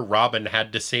after Robin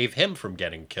had to save him from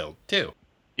getting killed, too.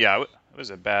 Yeah, it was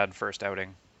a bad first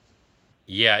outing.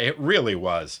 Yeah, it really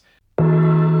was.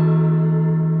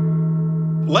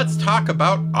 Let's talk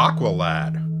about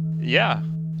Aqualad. Yeah,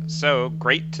 so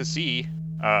great to see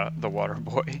the Water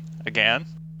Boy again.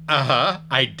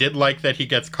 I did like that he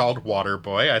gets called Water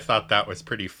Boy. I thought that was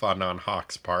pretty fun on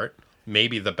Hawk's part.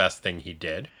 Maybe the best thing he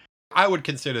did. I would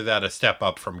consider that a step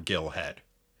up from Gillhead.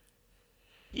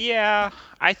 Yeah,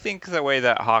 I think the way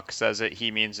that Hawk says it,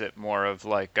 he means it more of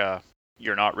like,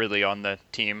 you're not really on the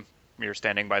team. You're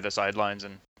standing by the sidelines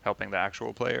and helping the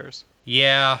actual players.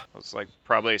 Yeah. It's like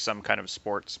probably some kind of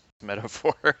sports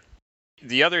metaphor.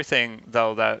 The other thing,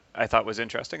 though, that I thought was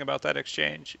interesting about that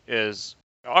exchange is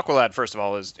Aqualad, first of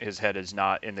all, his head is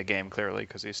not in the game, clearly,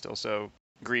 because he's still so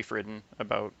grief-ridden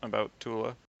about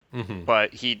Tula. Mm-hmm.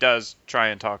 But he does try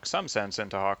and talk some sense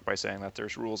into Hawk by saying that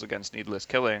there's rules against needless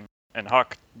killing. And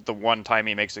Hawk, the one time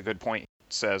he makes a good point,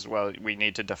 says, well, we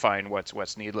need to define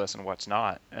what's needless and what's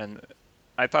not. And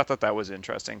I thought that was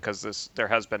interesting because there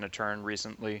has been a turn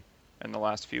recently in the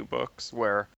last few books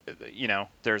where,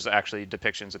 there's actually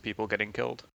depictions of people getting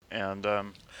killed. And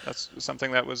that's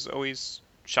something that was always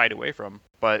shied away from.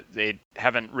 But they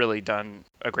haven't really done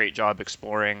a great job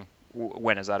exploring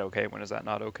when is that okay, when is that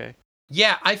not okay.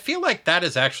 Yeah, I feel like that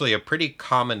is actually a pretty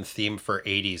common theme for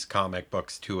 80s comic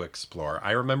books to explore.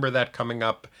 I remember that coming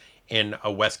up in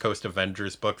a West Coast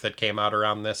Avengers book that came out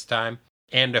around this time,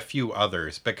 and a few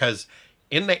others, because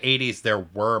in the 80s there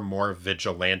were more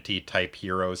vigilante-type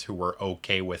heroes who were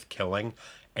okay with killing,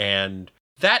 and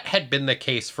that had been the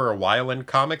case for a while in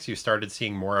comics. You started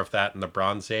seeing more of that in the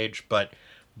Bronze Age, but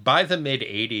by the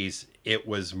mid-80s, it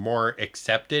was more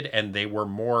accepted, and they were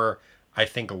more, I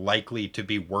think, likely to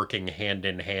be working hand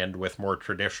in hand with more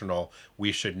traditional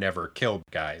we should never kill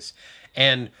guys.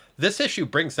 And this issue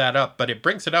brings that up, but it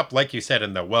brings it up, like you said,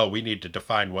 in the, well, we need to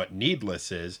define what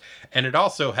needless is. And it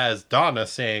also has Donna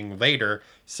saying later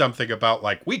something about,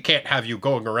 like, we can't have you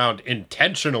going around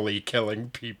intentionally killing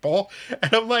people.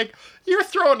 And I'm like, you're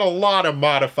throwing a lot of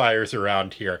modifiers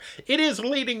around here. It is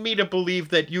leading me to believe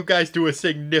that you guys do a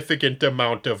significant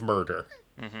amount of murder.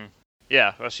 Mm-hmm.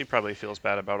 Yeah, well, she probably feels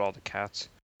bad about all the cats.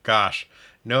 Gosh,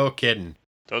 no kidding.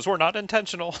 Those were not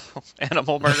intentional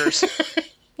animal murders.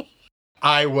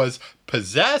 I was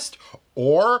possessed,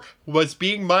 or was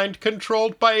being mind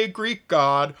controlled by a Greek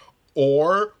god,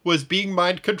 or was being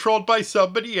mind controlled by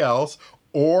somebody else,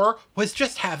 or was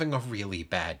just having a really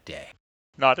bad day.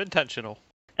 Not intentional.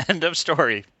 End of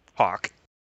story, Hawk.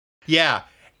 Yeah,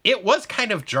 it was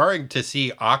kind of jarring to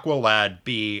see Aqualad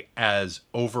be as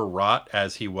overwrought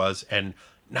as he was, and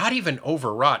not even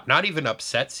overwrought, not even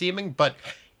upset seeming, but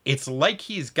it's like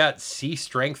he's got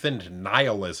sea-strengthened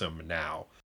nihilism now.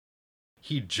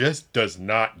 He just does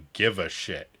not give a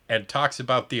shit, and talks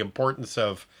about the importance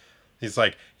of, he's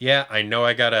like, yeah, I know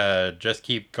I gotta just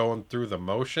keep going through the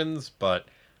motions, but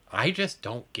I just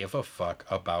don't give a fuck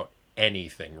about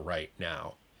anything right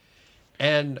now.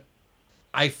 And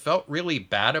I felt really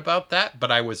bad about that,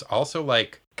 but I was also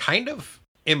like kind of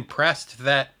impressed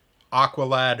that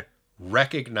Aqualad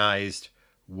recognized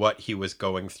what he was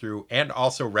going through and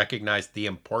also recognized the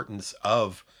importance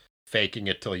of faking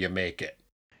it till you make it.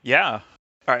 Yeah,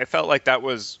 I felt like that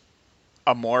was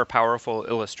a more powerful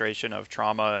illustration of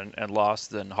trauma and loss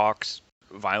than Hawk's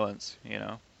violence,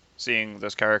 seeing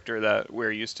this character that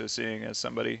we're used to seeing as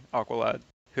somebody, Aqualad,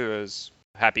 who is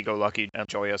happy-go-lucky and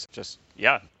joyous, just,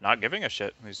 not giving a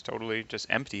shit. He's totally just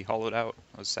empty, hollowed out.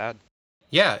 It was sad.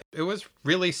 Yeah, it was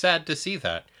really sad to see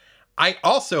that. I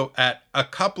also, at a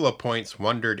couple of points,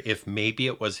 wondered if maybe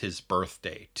it was his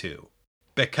birthday, too.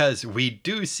 Because we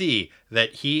do see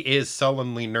that he is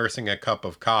sullenly nursing a cup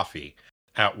of coffee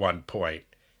at one point.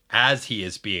 as he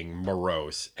is being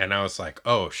morose. And I was like,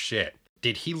 oh shit.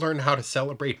 Did he learn how to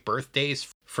celebrate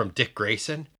birthdays from Dick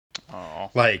Grayson? Oh.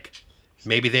 Like,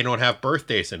 maybe they don't have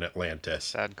birthdays in Atlantis.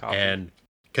 Sad copy. And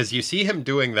because you see him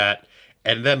doing that,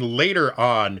 and then later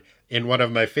on, in one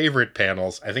of my favorite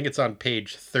panels, I think it's on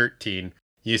page 13,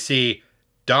 you see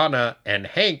Donna and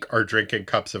Hank are drinking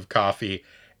cups of coffee,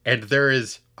 and there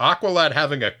is Aqualad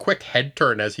having a quick head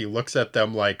turn as he looks at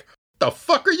them like, the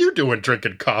fuck are you doing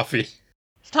drinking coffee?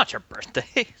 It's not your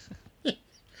birthday.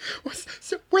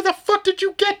 Where the fuck did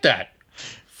you get that?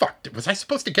 Fuck, was I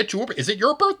supposed to get you over? Is it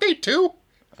your birthday too?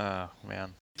 Oh,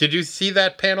 man. Did you see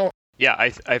that panel? Yeah,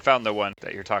 I found the one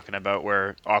that you're talking about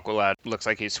where Aqualad looks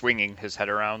like he's swinging his head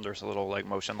around. There's a little like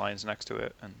motion lines next to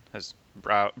it, and his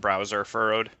brows are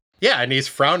furrowed. Yeah, and he's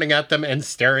frowning at them and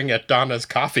staring at Donna's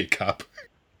coffee cup.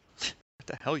 What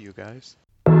the hell, you guys?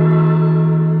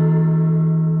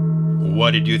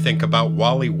 What did you think about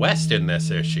Wally West in this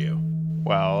issue?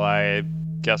 Well, I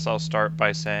guess I'll start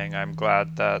by saying I'm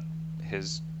glad that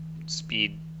his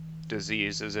speed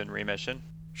disease is in remission.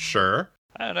 Sure.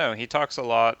 I don't know, he talks a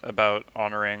lot about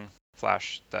honoring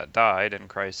Flash that died in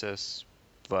Crisis,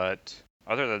 but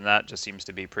other than that, just seems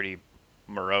to be pretty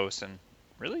morose and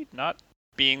really not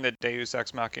being the Deus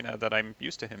Ex Machina that I'm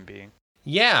used to him being.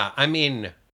 Yeah, I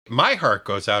mean, my heart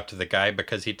goes out to the guy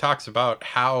because he talks about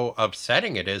how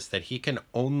upsetting it is that he can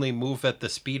only move at the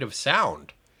speed of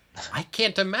sound. I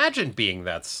can't imagine being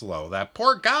that slow. That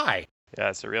poor guy. Yeah,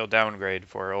 it's a real downgrade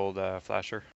for old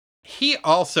Flasher. He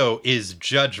also is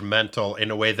judgmental in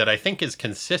a way that I think is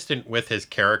consistent with his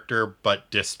character,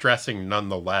 but distressing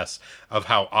nonetheless, of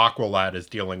how Aqualad is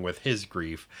dealing with his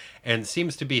grief, and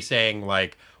seems to be saying,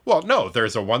 like, well, no,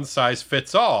 there's a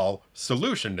one-size-fits-all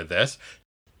solution to this.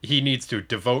 He needs to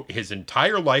devote his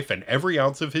entire life and every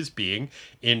ounce of his being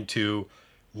into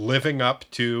living up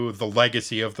to the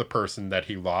legacy of the person that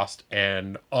he lost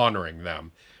and honoring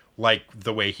them, like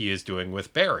the way he is doing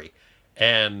with Barry.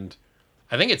 And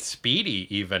I think it's Speedy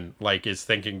even, like, is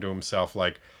thinking to himself,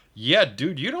 like, yeah,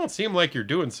 dude, you don't seem like you're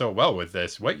doing so well with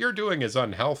this. What you're doing is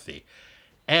unhealthy.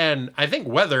 And I think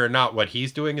whether or not what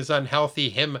he's doing is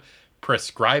unhealthy, him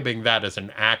prescribing that as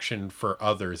an action for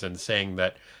others and saying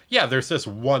that, yeah, there's this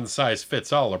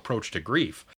one-size-fits-all approach to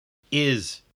grief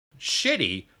is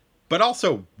shitty. But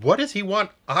also, what does he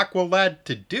want Aqualad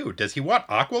to do? Does he want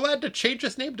Aqualad to change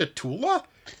his name to Tula?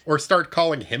 Or start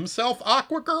calling himself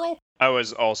Aquagirl? I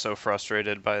was also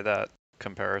frustrated by that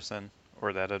comparison,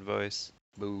 or that advice.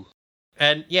 Boo.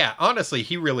 And yeah, honestly,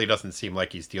 he really doesn't seem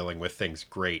like he's dealing with things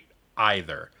great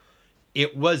either.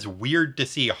 It was weird to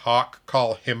see Hawk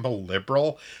call him a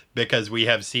liberal, because we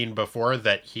have seen before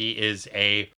that he is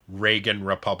a Reagan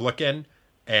Republican,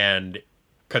 and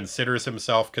considers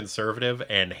himself conservative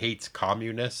and hates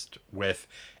communist with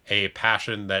a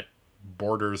passion that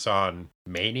borders on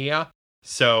mania.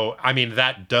 So, I mean,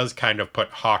 that does kind of put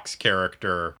Hawk's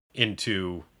character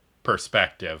into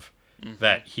perspective,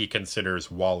 that he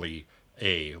considers Wally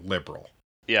a liberal.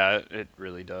 Yeah, it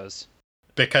really does.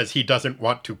 Because he doesn't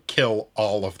want to kill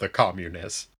all of the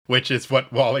communists, which is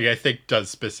what Wally, I think, does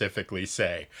specifically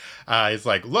say. He's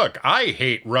like, look, I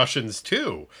hate Russians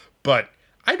too, but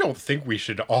I don't think we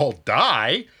should all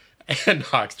die. And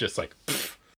Hawk's just like,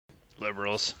 pfft.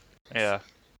 Liberals. Yeah.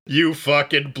 You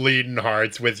fucking bleeding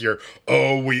hearts with your,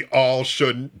 oh, we all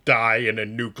shouldn't die in a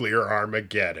nuclear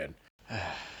Armageddon.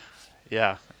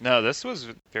 Yeah. No, this was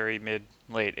very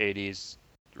late 80s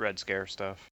Red Scare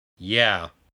stuff. Yeah.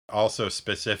 Also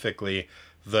specifically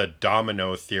the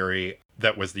domino theory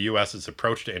that was the U.S.'s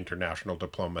approach to international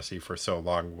diplomacy for so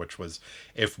long, which was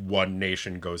if one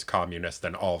nation goes communist,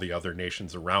 then all the other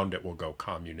nations around it will go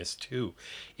communist too,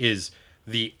 is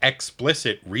the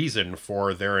explicit reason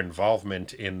for their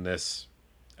involvement in this,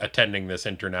 attending this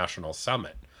international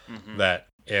summit. That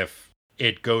if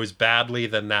it goes badly,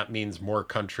 then that means more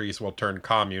countries will turn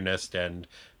communist, and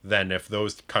then if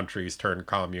those countries turn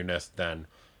communist, then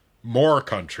more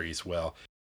countries will.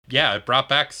 Yeah, it brought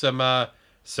back some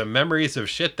memories of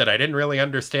shit that I didn't really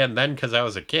understand then because I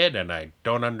was a kid, and I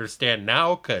don't understand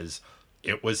now because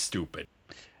it was stupid.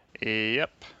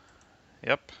 Yep.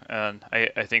 And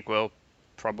I think we'll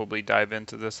probably dive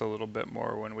into this a little bit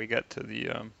more when we get to the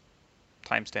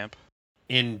timestamp.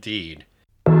 Indeed.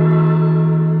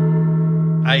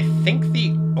 I think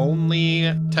the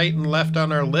only Titan left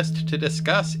on our list to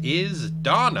discuss is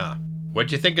Donna.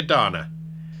 What'd you think of Donna?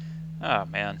 Oh,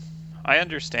 man. I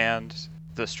understand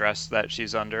the stress that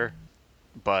she's under,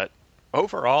 but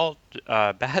overall,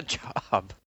 bad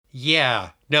job.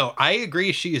 Yeah, no, I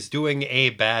agree she is doing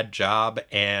a bad job,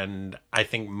 and I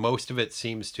think most of it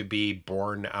seems to be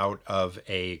born out of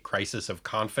a crisis of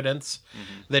confidence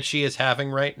Hmm. that she is having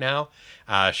right now.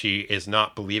 She is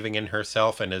not believing in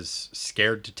herself and is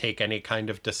scared to take any kind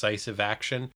of decisive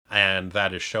action, and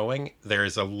that is showing.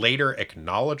 There's a later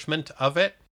acknowledgement of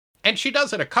it, and she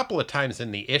does it a couple of times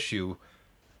in the issue,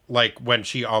 like when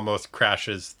she almost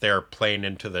crashes their plane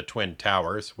into the Twin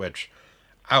Towers, which,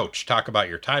 ouch, talk about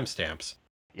your timestamps.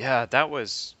 Yeah, that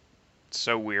was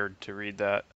so weird to read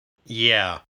that.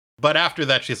 Yeah. But after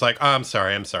that, she's like, oh, I'm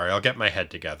sorry, I'll get my head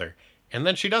together. And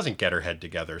then she doesn't get her head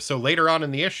together. So later on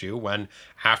in the issue, when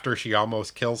after she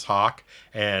almost kills Hawk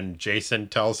and Jason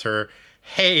tells her,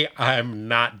 hey, I'm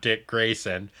not Dick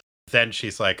Grayson, then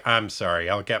she's like, I'm sorry,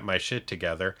 I'll get my shit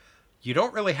together. You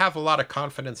don't really have a lot of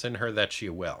confidence in her that she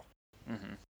will.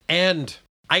 Hmm. And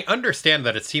I understand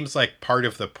that it seems like part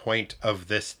of the point of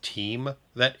this team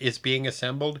that is being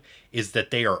assembled is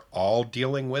that they are all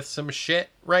dealing with some shit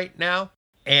right now.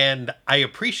 And I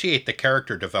appreciate the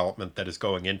character development that is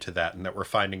going into that and that we're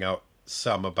finding out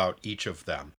some about each of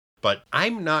them. But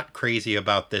I'm not crazy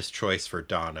about this choice for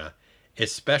Donna,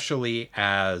 especially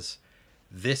as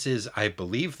this is, I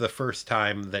believe, the first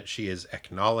time that she is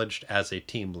acknowledged as a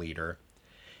team leader.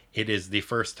 It is the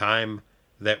first time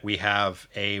that we have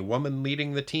a woman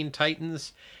leading the Teen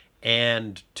Titans,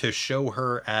 and to show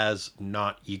her as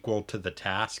not equal to the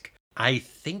task, I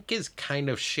think is kind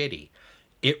of shitty.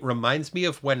 It reminds me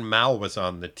of when Mal was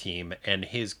on the team, and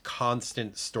his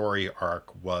constant story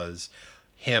arc was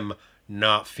him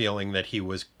not feeling that he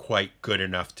was quite good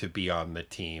enough to be on the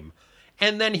team.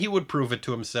 And then he would prove it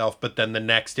to himself, but then the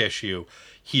next issue,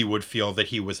 he would feel that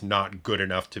he was not good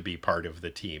enough to be part of the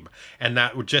team. And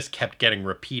that just kept getting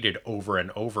repeated over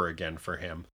and over again for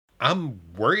him. I'm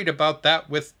worried about that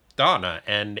with Donna,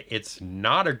 and it's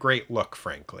not a great look,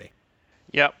 frankly.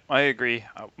 Yep, I agree.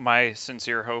 My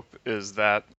sincere hope is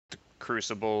that the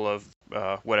crucible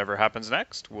of whatever happens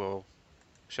next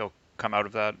she'll come out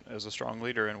of that as a strong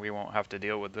leader, and we won't have to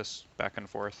deal with this back and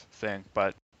forth thing.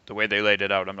 But the way they laid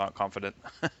it out, I'm not confident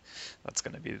that's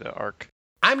going to be the arc.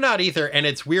 I'm not either, and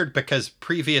it's weird because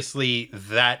previously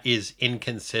that is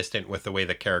inconsistent with the way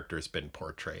the character's been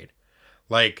portrayed.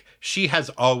 Like, she has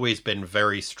always been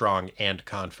very strong and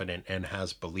confident and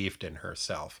has believed in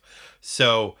herself.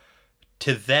 So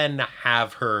to then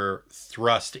have her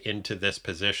thrust into this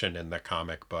position in the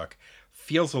comic book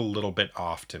feels a little bit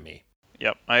off to me.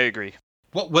 Yep, I agree.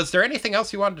 Well, was there anything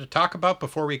else you wanted to talk about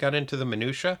before we got into the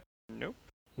minutia? Nope.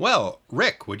 Well,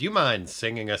 Rick, would you mind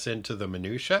singing us into the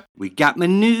minutia? We got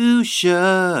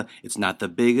minutia. It's not the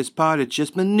biggest part, it's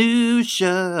just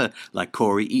minutia. Like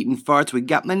Corey eating farts, we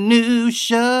got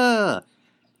minutia.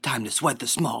 Time to sweat the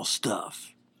small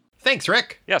stuff. Thanks,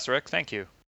 Rick. Yes, Rick, thank you.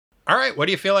 All right, what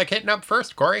do you feel like hitting up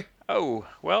first, Corey? Oh,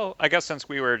 well, I guess since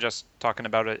we were just talking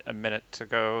about it a minute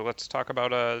ago, let's talk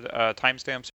about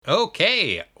timestamps.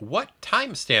 Okay, what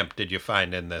timestamp did you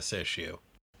find in this issue?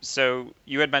 So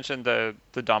you had mentioned the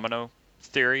domino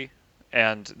theory,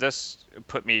 and this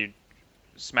put me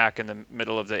smack in the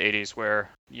middle of the 80s where,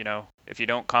 you know, if you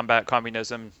don't combat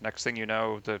communism, next thing you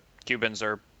know, the Cubans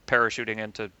are parachuting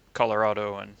into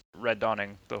Colorado and red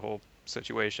dawning the whole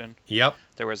situation. Yep.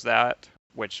 There was that,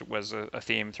 which was a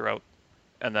theme throughout,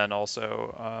 and then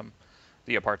also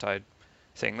the apartheid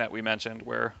thing that we mentioned,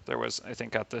 where there was, I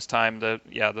think at this time, the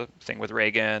thing with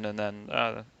Reagan, and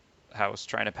then House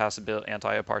trying to pass a bill,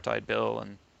 anti-apartheid bill,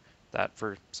 and that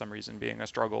for some reason being a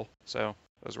struggle. So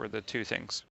those were the two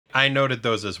things. I noted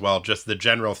those as well, just the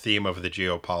general theme of the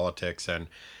geopolitics. And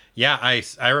yeah,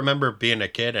 I remember being a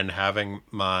kid and having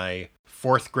my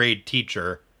fourth grade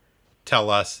teacher tell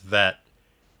us that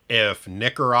if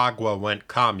Nicaragua went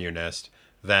communist,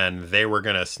 then they were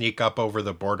going to sneak up over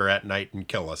the border at night and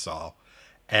kill us all.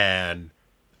 And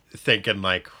thinking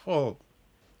like, well,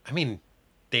 I mean,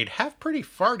 they'd have pretty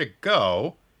far to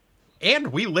go. And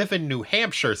we live in New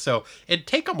Hampshire, so it'd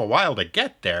take them a while to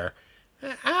get there.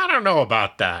 I don't know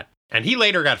about that. And he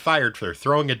later got fired for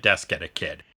throwing a desk at a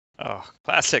kid. Oh,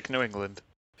 classic New England.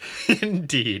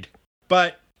 Indeed.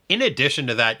 But in addition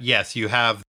to that, yes, you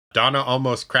have Donna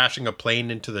almost crashing a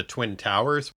plane into the Twin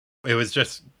Towers. It was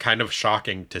just kind of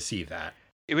shocking to see that.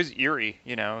 It was eerie,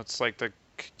 you know. It's like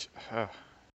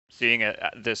seeing it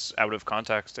this out of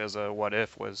context as a what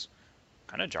if was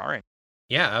kind of jarring.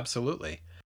 Yeah, absolutely.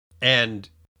 And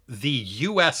the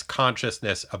U.S.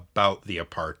 consciousness about the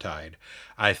apartheid,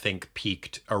 I think,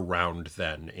 peaked around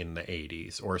then in the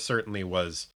 80s, or certainly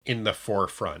was in the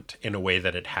forefront in a way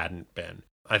that it hadn't been.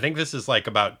 I think this is like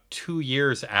about 2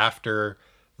 years after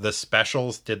the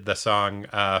Specials did the song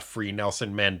Free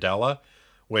Nelson Mandela,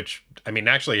 which, I mean,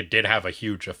 actually it did have a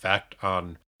huge effect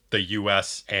on the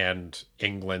US and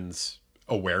England's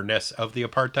awareness of the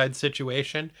apartheid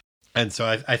situation. And so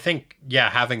I think, yeah,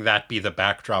 having that be the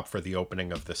backdrop for the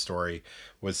opening of the story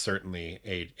was certainly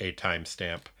a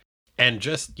timestamp. And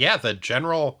just, yeah, the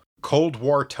general Cold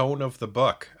War tone of the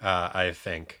book, I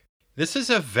think. This is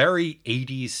a very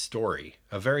 80s story,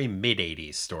 a very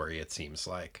mid-80s story, it seems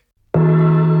like.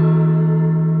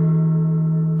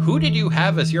 Who did you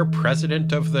have as your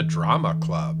president of the drama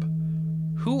club?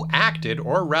 Who acted,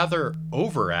 or rather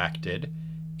overacted,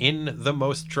 in the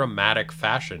most dramatic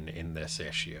fashion in this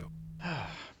issue?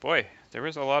 Boy, there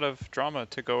was a lot of drama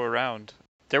to go around.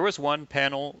 There was one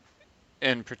panel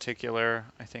in particular,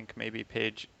 I think maybe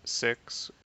page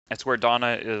 6. It's where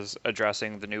Donna is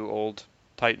addressing the new old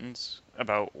Titans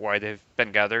about why they've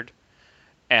been gathered.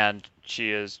 And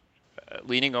she is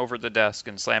leaning over the desk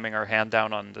and slamming her hand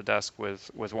down on the desk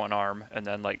with one arm, and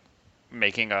then like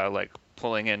making a like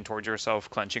pulling in towards yourself,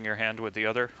 clenching your hand with the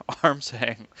other arm,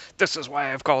 saying, "This is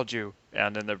why I've called you."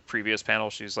 And in the previous panel,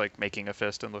 she's like making a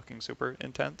fist and looking super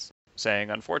intense, saying,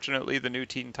 "Unfortunately, the new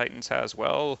Teen Titans has,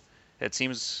 well, it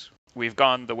seems we've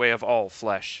gone the way of all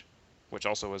flesh," which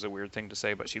also was a weird thing to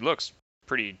say, but she looks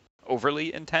pretty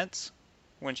overly intense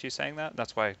when she's saying that.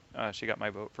 That's why she got my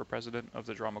vote for president of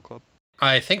the drama club.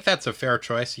 I think that's a fair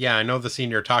choice. Yeah, I know the scene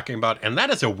you're talking about, and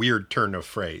that is a weird turn of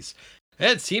phrase.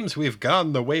 It seems we've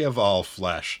gone the way of all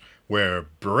flesh. We're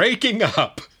breaking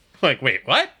up. Like, wait,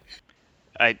 what?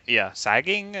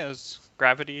 Sagging as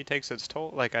gravity takes its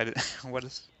toll. Like, what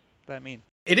does that mean?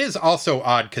 It is also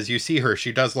odd because you see her,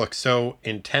 she does look so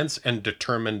intense and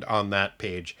determined on that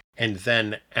page. And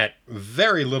then at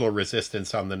very little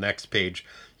resistance on the next page,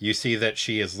 you see that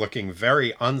she is looking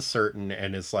very uncertain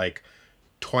and is like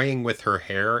toying with her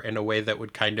hair in a way that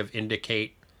would kind of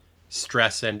indicate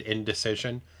stress and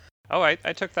indecision. Oh, I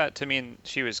took that to mean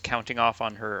she was counting off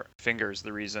on her fingers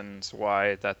the reasons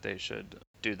why that they should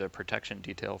do the protection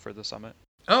detail for the summit.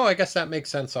 Oh, I guess that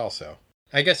makes sense also.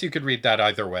 I guess you could read that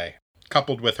either way.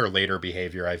 Coupled with her later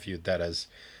behavior, I viewed that as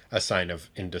a sign of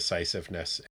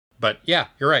indecisiveness. But yeah,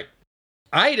 you're right.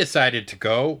 I decided to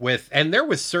go with, and there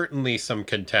was certainly some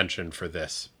contention for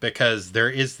this, because there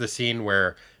is the scene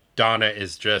where Donna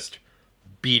is just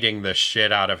beating the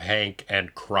shit out of Hank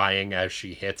and crying as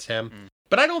she hits him.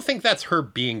 But I don't think that's her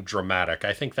being dramatic.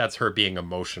 I think that's her being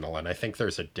emotional, and I think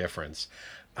there's a difference.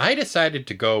 I decided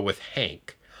to go with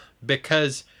Hank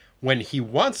because when he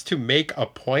wants to make a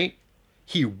point,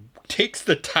 he takes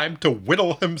the time to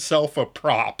whittle himself a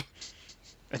prop.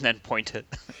 And then point it.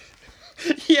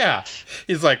 Yeah.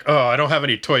 He's like, oh, I don't have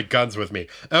any toy guns with me.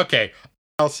 Okay,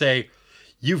 I'll say,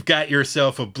 you've got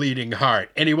yourself a bleeding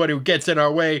heart. Anyone who gets in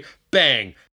our way,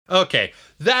 bang. Okay,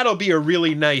 that'll be a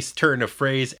really nice turn of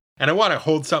phrase. And I want to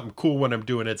hold something cool when I'm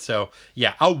doing it. So,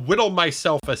 yeah, I'll whittle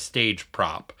myself a stage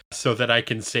prop so that I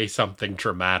can say something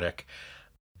dramatic.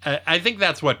 I think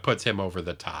that's what puts him over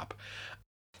the top.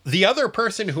 The other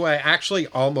person who I actually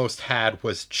almost had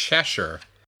was Cheshire,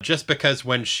 just because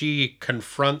when she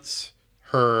confronts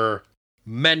her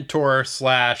mentor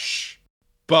slash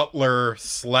butler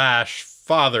slash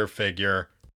father figure,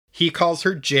 he calls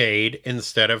her Jade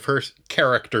instead of her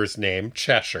character's name,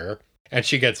 Cheshire. And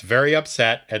she gets very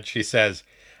upset and she says,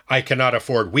 I cannot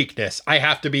afford weakness. I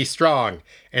have to be strong.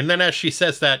 And then as she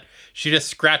says that, she just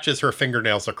scratches her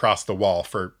fingernails across the wall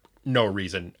for no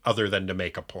reason other than to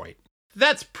make a point.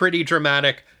 That's pretty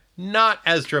dramatic. Not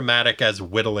as dramatic as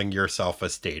whittling yourself a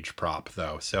stage prop,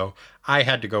 though. So I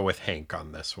had to go with Hank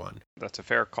on this one. That's a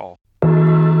fair call.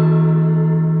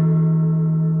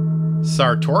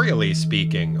 Sartorially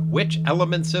speaking, which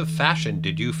elements of fashion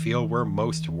did you feel were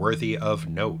most worthy of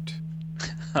note?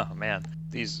 Oh, man.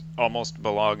 These almost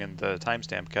belong in the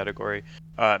timestamp category.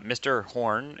 Mr.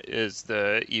 Horn is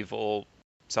the evil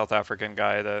South African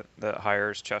guy that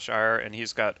hires Cheshire, and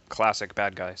he's got classic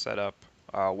bad guy set up.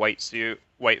 White suit,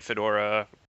 white fedora,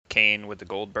 cane with the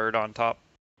gold bird on top.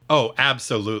 Oh,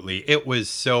 absolutely. It was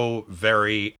so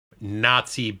very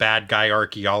Nazi bad guy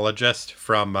archaeologist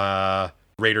from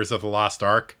Raiders of the Lost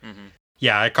Ark. Mm-hmm.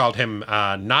 Yeah, I called him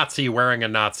Nazi wearing a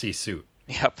Nazi suit.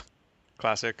 Yep.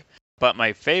 Classic. But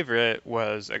my favorite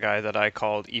was a guy that I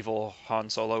called Evil Han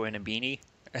Solo in a beanie.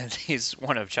 And he's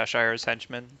one of Cheshire's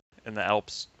henchmen in the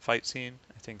Alps fight scene.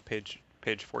 I think page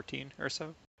 14 or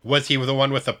so. Was he the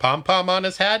one with the pom-pom on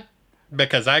his head?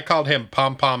 Because I called him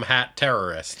Pom-Pom Hat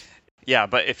Terrorist. Yeah,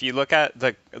 but if you look at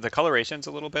the coloration's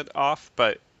a little bit off,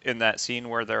 but in that scene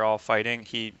where they're all fighting,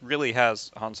 he really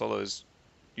has Han Solo's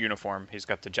uniform. He's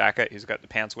got the jacket, he's got the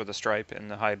pants with a stripe,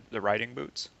 and the riding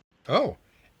boots. Oh,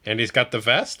 and he's got the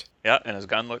vest? Yeah, and his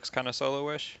gun looks kind of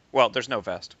Solo-ish. Well, there's no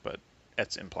vest, but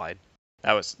it's implied.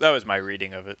 That was my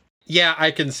reading of it. Yeah,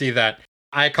 I can see that.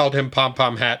 I called him Pom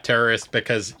Pom Hat Terrorist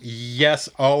because, yes,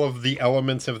 all of the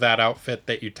elements of that outfit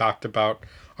that you talked about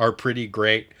are pretty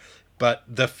great. But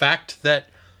the fact that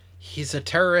he's a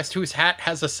terrorist whose hat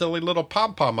has a silly little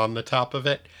pom-pom on the top of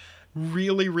it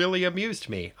really, really amused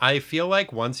me. I feel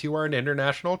like once you are an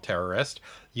international terrorist,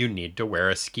 you need to wear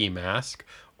a ski mask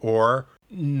or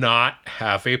not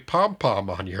have a pom-pom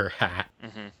on your hat.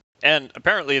 Mm-hmm. And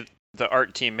apparently the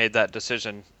art team made that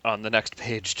decision on the next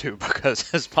page too, because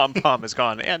his pom-pom is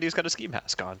gone and he's got a ski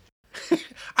mask on.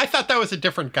 I thought that was a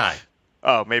different guy.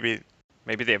 Oh, maybe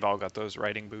they've all got those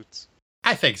riding boots.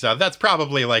 I think so. That's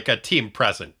probably like a team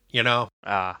present, you know?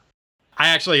 Ah. I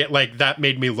actually, like, that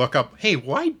made me look up, hey,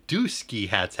 why do ski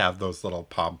hats have those little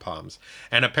pom-poms?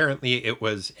 And apparently it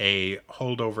was a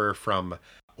holdover from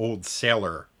old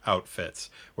sailor outfits,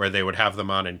 where they would have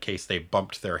them on in case they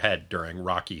bumped their head during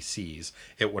rocky seas.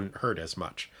 It wouldn't hurt as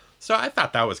much. So I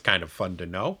thought that was kind of fun to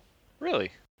know.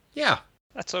 Really? Yeah.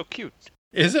 That's so cute.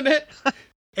 Isn't it?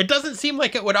 It doesn't seem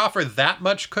like it would offer that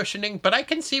much cushioning, but I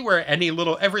can see where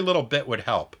every little bit would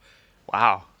help.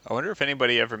 Wow. I wonder if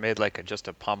anybody ever made like just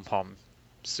a pom-pom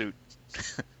suit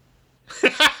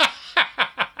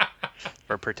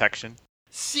for protection.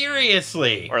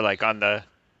 Seriously. Or like on the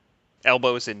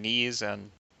elbows and knees and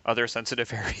other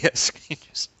sensitive areas. You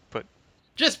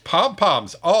just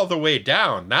pom-poms all the way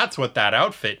down. That's what that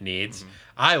outfit needs. Mm-hmm.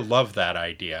 I love that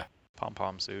idea.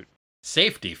 Pom-pom suit.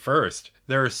 Safety first.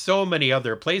 There are so many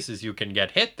other places you can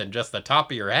get hit than just the top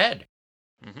of your head.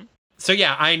 Mm-hmm. So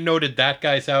yeah, I noted that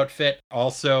guy's outfit.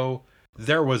 Also,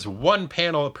 there was one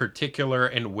panel in particular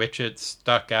in which it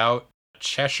stuck out.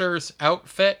 Cheshire's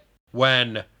outfit,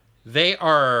 when they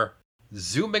are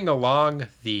zooming along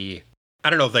the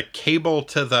cable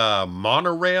to the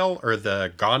monorail or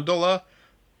the gondola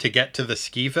to get to the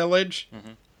ski village.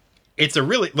 Mm-hmm. It's a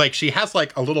really, like, she has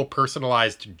like a little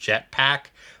personalized jetpack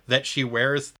that she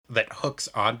wears that hooks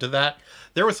onto that.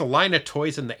 There was a line of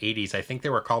toys in the 80s. I think they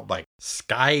were called like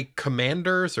Sky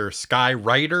Commanders or Sky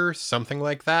Riders, something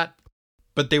like that.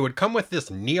 But they would come with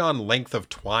this neon length of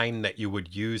twine that you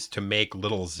would use to make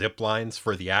little zip lines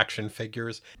for the action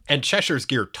figures. And Cheshire's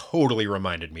gear totally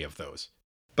reminded me of those.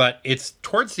 But it's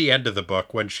towards the end of the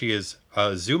book when she is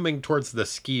zooming towards the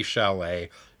ski chalet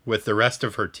with the rest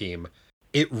of her team.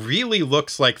 It really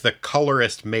looks like the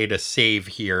colorist made a save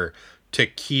here to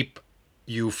keep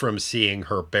you from seeing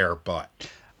her bare butt.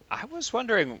 I was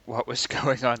wondering what was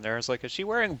going on there. It's like, is she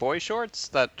wearing boy shorts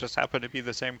that just happen to be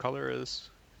the same color as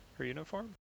her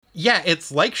uniform? Yeah,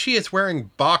 it's like she is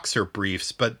wearing boxer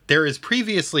briefs, but there is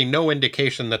previously no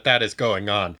indication that that is going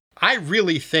on. I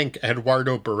really think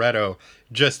Eduardo Barreto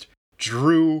just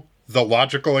drew the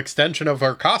logical extension of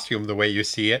her costume the way you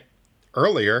see it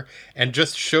earlier, and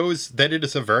just shows that it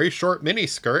is a very short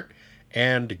miniskirt,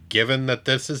 and given that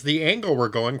this is the angle we're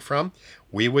going from,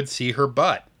 we would see her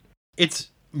butt. It's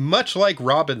much like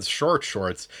Robin's short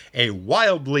shorts, a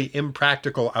wildly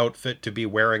impractical outfit to be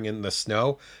wearing in the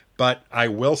snow, but I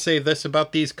will say this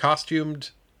about these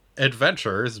costumed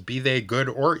adventurers, be they good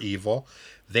or evil,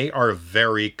 they are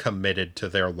very committed to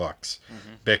their looks,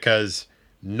 because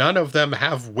none of them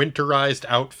have winterized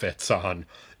outfits on.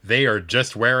 They are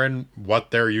just wearing what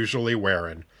they're usually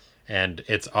wearing. And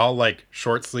it's all like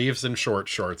short sleeves and short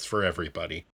shorts for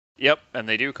everybody. Yep, and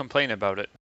they do complain about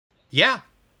it. Yeah.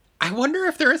 I wonder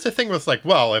if there is a thing with like,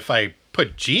 well, if I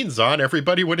put jeans on,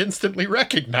 everybody would instantly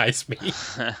recognize me.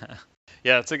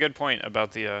 Yeah, it's a good point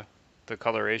about the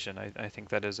coloration. I think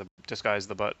that is a disguise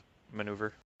the butt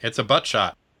maneuver. It's a butt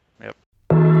shot. Yep.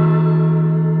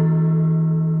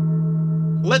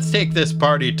 Let's take this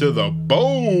party to the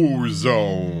Beau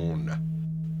Zone.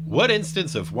 What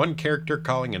instance of one character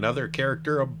calling another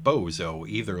character a bozo,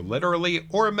 either literally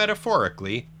or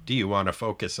metaphorically, do you want to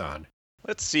focus on?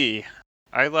 Let's see.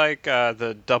 I like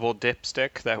the double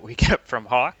dipstick that we get from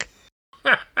Hawk.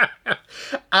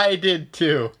 I did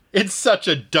too. It's such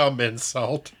a dumb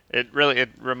insult. It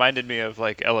reminded me of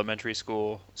like elementary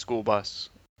school bus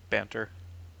banter.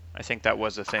 I think that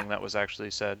was a thing that was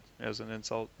actually said as an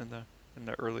insult in the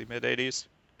early mid-'80s.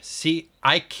 See,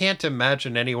 I can't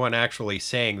imagine anyone actually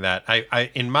saying that. I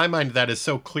in my mind, that is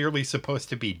so clearly supposed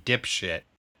to be dipshit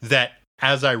that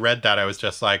as I read that, I was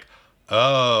just like,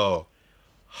 oh,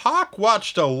 Hawk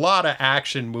watched a lot of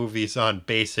action movies on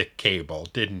basic cable,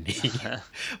 didn't he?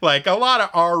 Like, a lot of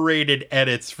R-rated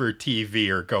edits for TV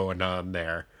are going on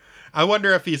there. I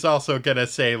wonder if he's also going to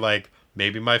say, like,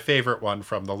 maybe my favorite one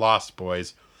from The Lost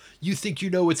Boys, you think you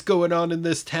know what's going on in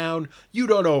this town? You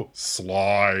don't know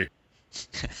Sly.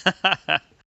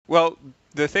 Well,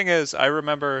 the thing is, I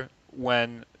remember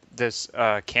when this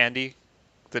candy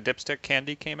the dipstick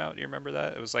candy came out. Do you remember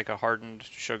that? It was like a hardened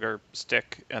sugar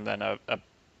stick and then a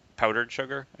powdered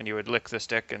sugar, and you would lick the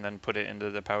stick and then put it into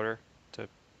the powder to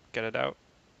get it out.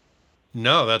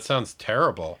 No, that sounds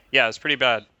terrible. Yeah, it's pretty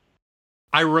bad.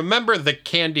 I remember the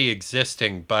candy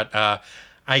existing, but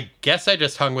I guess I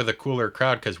just hung with a cooler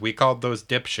crowd because we called those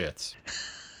dipshits.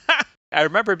 I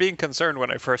remember being concerned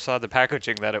when I first saw the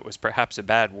packaging that it was perhaps a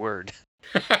bad word.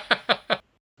 I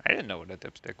didn't know what a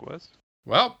dipstick was.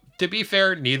 Well, to be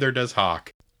fair, neither does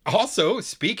Hawk. Also,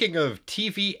 speaking of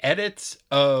TV edits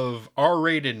of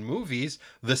R-rated movies,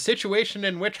 the situation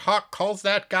in which Hawk calls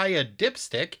that guy a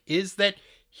dipstick is that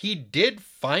he did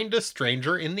find a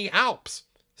stranger in the Alps.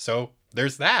 So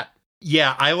there's that.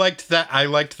 Yeah, I liked that. I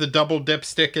liked the double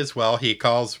dipstick as well. He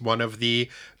calls one of the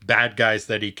bad guys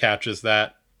that he catches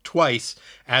that twice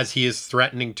as he is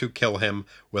threatening to kill him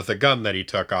with a gun that he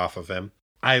took off of him.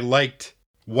 I liked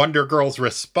Wonder Girl's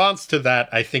response to that,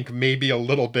 I think maybe a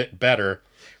little bit better,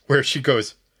 where she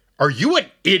goes, "Are you an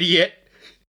idiot?"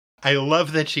 I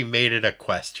love that she made it a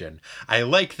question. I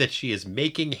like that she is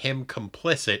making him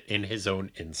complicit in his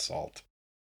own insult.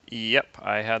 Yep,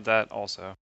 I had that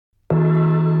also.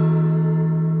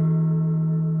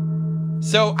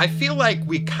 So I feel like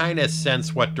we kind of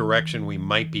sense what direction we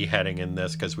might be heading in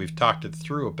this because we've talked it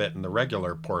through a bit in the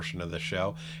regular portion of the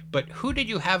show. But who did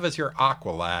you have as your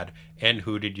Aqualad and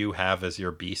who did you have as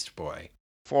your Beast Boy?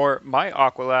 For my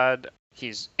Aqualad,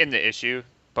 he's in the issue,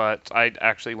 but I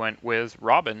actually went with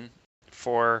Robin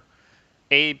for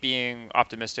being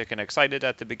optimistic and excited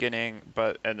at the beginning,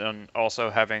 and then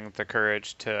also having the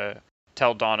courage to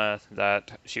tell Donna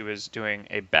that she was doing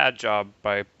a bad job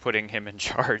by putting him in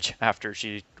charge after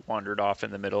she wandered off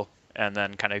in the middle, and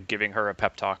then kind of giving her a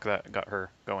pep talk that got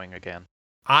her going again.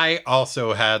 I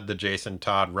also had the Jason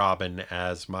Todd Robin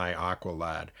as my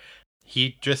Aqualad.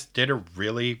 He just did a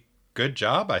really good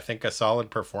job. I think a solid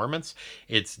performance.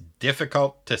 It's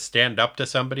difficult to stand up to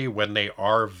somebody when they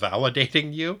are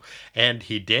validating you, and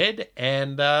he did.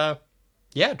 And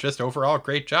yeah, just overall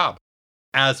great job.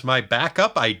 As my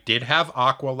backup, I did have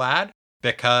Aqualad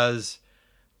because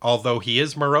although he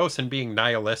is morose and being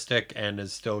nihilistic and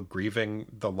is still grieving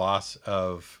the loss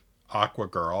of Aqua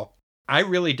Girl, I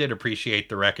really did appreciate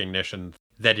the recognition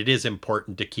that it is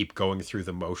important to keep going through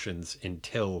the motions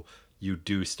until you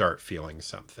do start feeling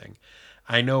something.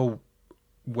 I know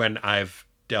when I've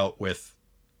dealt with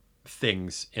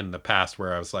things in the past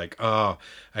where I was like, oh,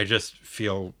 I just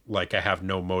feel like I have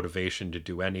no motivation to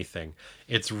do anything.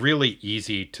 It's really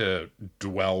easy to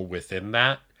dwell within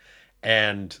that.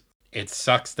 And it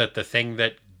sucks that the thing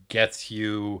that gets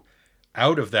you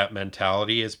out of that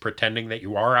mentality is pretending that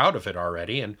you are out of it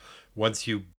already. And once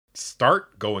you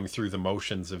start going through the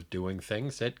motions of doing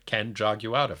things, it can jog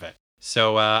you out of it.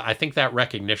 So I think that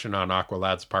recognition on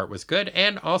Aqualad's part was good.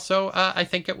 And also, I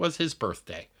think it was his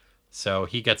birthday. So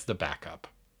he gets the backup.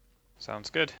 Sounds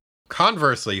good.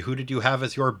 Conversely, who did you have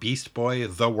as your Beast Boy,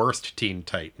 the worst Teen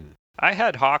Titan? I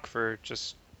had Hawk for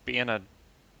just being a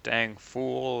dang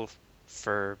fool,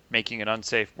 for making an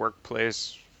unsafe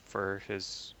workplace, for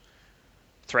his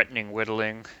threatening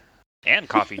whittling, and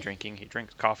coffee drinking. He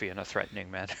drinks coffee in a threatening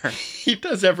manner. He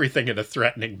does everything in a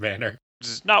threatening manner. Which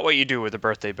is not what you do with a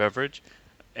birthday beverage.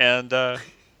 And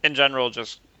in general,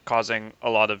 just causing a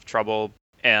lot of trouble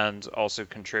and also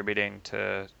contributing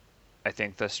to, I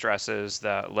think, the stresses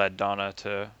that led Donna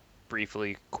to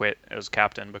briefly quit as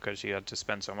captain because she had to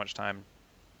spend so much time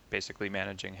basically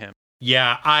managing him.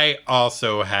 Yeah, I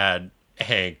also had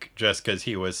Hank just because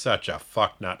he was such a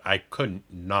fucknut. I couldn't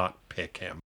not pick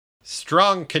him.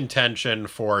 Strong contention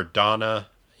for Donna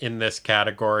in this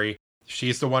category.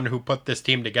 She's the one who put this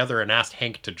team together and asked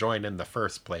Hank to join in the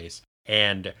first place,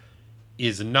 and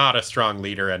is not a strong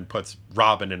leader and puts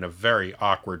Robin in a very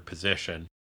awkward position.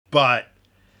 But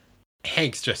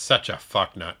Hank's just such a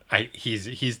fucknut.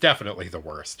 He's definitely the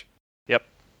worst.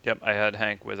 Yep, I had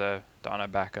Hank with a Donna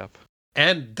backup.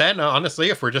 And then, honestly,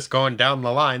 if we're just going down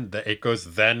the line, it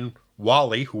goes then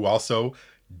Wally, who also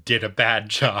did a bad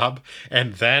job,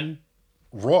 and then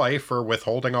Roy for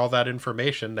withholding all that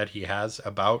information that he has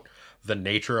about the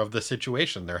nature of the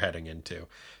situation they're heading into.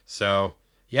 So,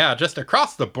 yeah, just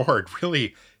across the board,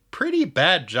 really pretty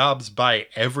bad jobs by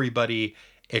everybody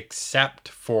except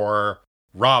for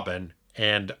Robin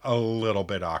and a little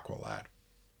bit Aqualad.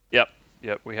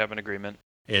 Yep, we have an agreement.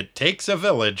 It takes a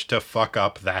village to fuck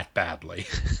up that badly.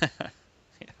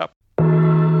 Yep.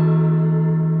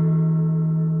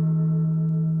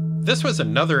 This was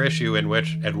another issue in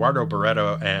which Eduardo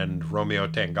Barreto and Romeo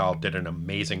Tangal did an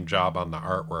amazing job on the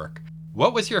artwork.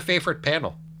 What was your favorite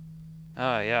panel?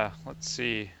 Yeah, let's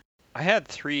see. I had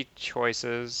 3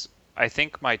 choices. I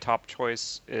think my top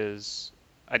choice is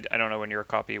I don't know in your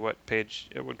copy what page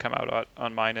it would come out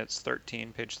on mine. It's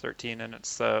 13, page 13, and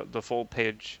it's the full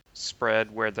page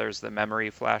spread where there's the memory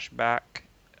flashback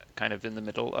kind of in the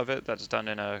middle of it. That's done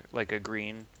in a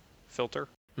green filter.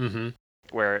 Mm-hmm.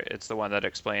 Where it's the one that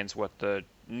explains what the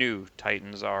new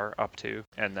Titans are up to,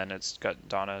 and then it's got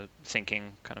Donna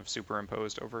thinking kind of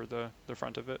superimposed over the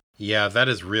front of it. Yeah, that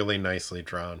is really nicely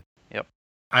drawn. Yep.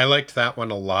 I liked that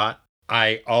one a lot.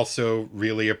 I also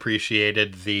really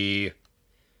appreciated the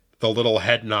little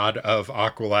head nod of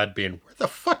Aqualad being, where the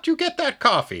fuck do you get that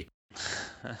coffee?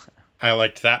 I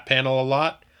liked that panel a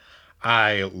lot.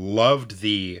 I loved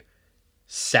the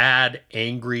sad,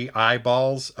 angry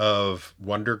eyeballs of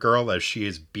Wonder Girl as she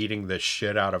is beating the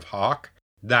shit out of Hawk.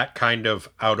 That kind of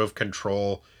out of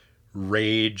control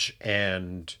rage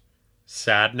and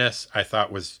sadness I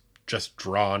thought was just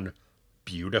drawn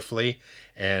beautifully.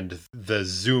 And the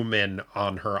zoom in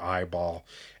on her eyeball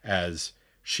as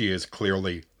she is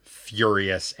clearly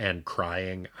furious and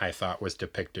crying, I thought was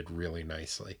depicted really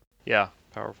nicely. Yeah,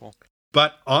 powerful.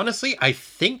 But honestly, I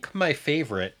think my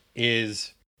favorite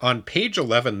is on page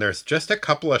 11. There's just a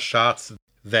couple of shots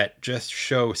that just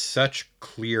show such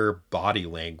clear body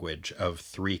language of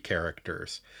three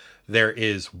characters. There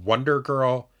is Wonder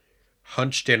Girl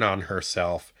hunched in on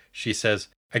herself. She says,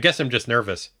 I guess I'm just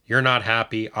nervous. You're not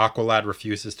happy. Aqualad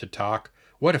refuses to talk.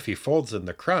 What if he folds in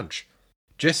the crunch?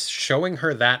 Just showing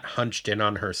her that hunched in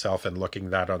on herself and looking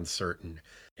that uncertain.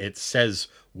 It says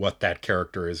what that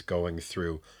character is going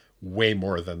through way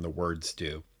more than the words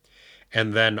do.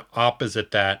 And then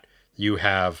opposite that, you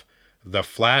have the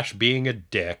Flash being a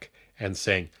dick and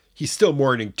saying, he's still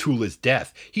mourning Tula's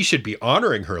death. He should be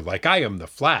honoring her like I am the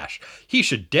Flash. He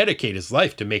should dedicate his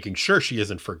life to making sure she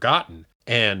isn't forgotten.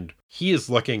 And he is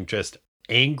looking just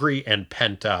angry and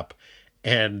pent up.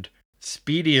 And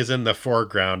Speedy is in the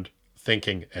foreground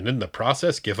thinking, and in the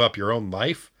process, give up your own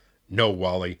life? No,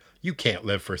 Wally, you can't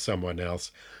live for someone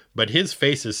else. But his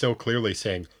face is so clearly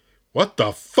saying, what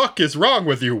the fuck is wrong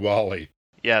with you, Wally?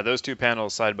 Yeah, those two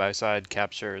panels side by side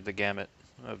capture the gamut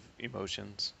of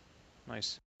emotions.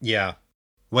 Nice. Yeah.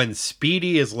 When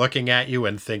Speedy is looking at you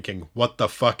and thinking, what the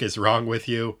fuck is wrong with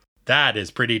you? That is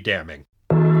pretty damning.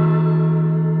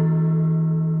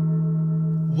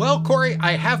 Well, Corey,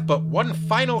 I have but one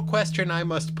final question I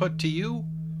must put to you.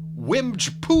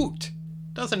 Wimjpoot.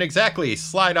 Doesn't exactly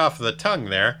slide off the tongue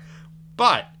there,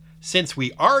 but since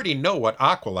we already know what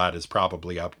Aqualad is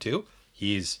probably up to,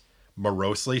 he's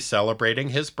morosely celebrating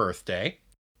his birthday,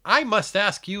 I must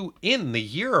ask you, in the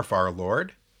year of our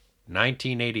Lord,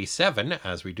 1987,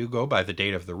 as we do go by the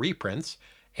date of the reprints,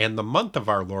 and the month of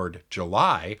our Lord,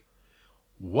 July,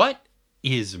 what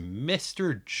is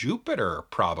Mr. Jupiter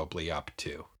probably up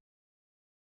to?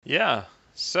 Yeah,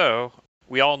 so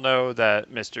we all know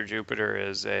that Mr. Jupiter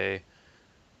is a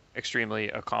extremely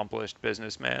accomplished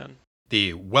businessman.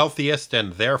 The wealthiest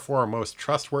and therefore most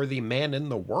trustworthy man in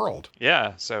the world.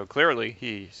 Yeah, so clearly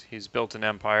he's built an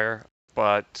empire,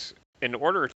 but in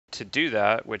order to do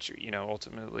that, which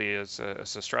ultimately is a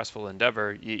stressful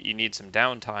endeavor, you need some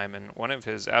downtime. And one of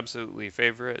his absolutely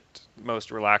favorite, most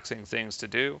relaxing things to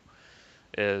do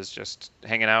is just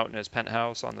hanging out in his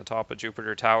penthouse on the top of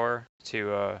Jupiter Tower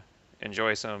to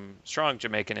enjoy some strong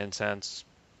Jamaican incense,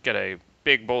 get a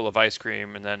big bowl of ice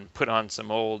cream, and then put on some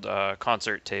old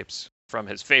concert tapes from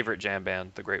his favorite jam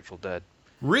band, the Grateful Dead.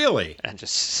 Really? And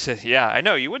just, yeah, I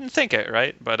know, you wouldn't think it,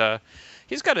 right? But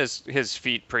he's got his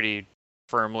feet pretty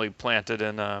firmly planted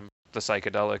in the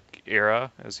psychedelic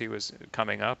era as he was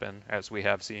coming up, and as we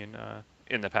have seen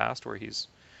in the past, where he's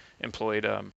employed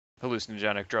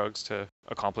hallucinogenic drugs to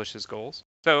accomplish his goals.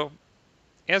 So,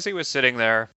 as he was sitting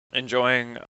there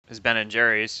enjoying his Ben and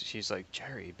Jerry's, she's like,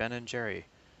 Jerry, Ben and Jerry,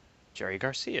 Jerry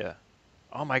Garcia.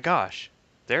 Oh my gosh,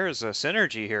 there's a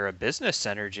synergy here, a business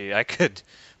synergy. I could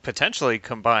potentially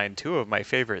combine two of my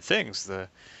favorite things, the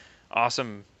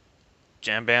awesome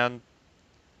jam band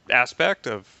aspect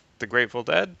of the Grateful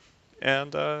Dead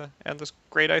and this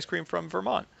great ice cream from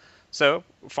Vermont. So,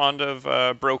 fond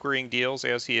of brokering deals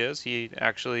as he is, he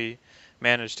actually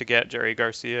managed to get Jerry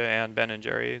Garcia and Ben and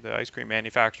Jerry, the ice cream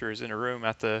manufacturers, in a room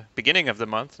at the beginning of the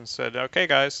month and said, okay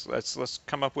guys, let's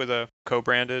come up with a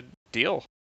co-branded deal.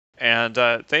 And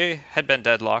they had been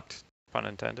deadlocked, pun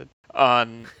intended,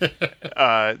 on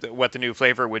what the new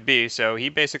flavor would be. So he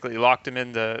basically locked him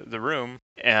in the room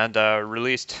and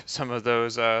released some of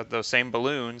those same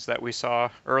balloons that we saw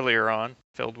earlier on,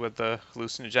 filled with the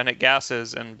hallucinogenic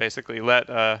gases, and basically let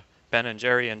Ben and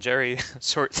Jerry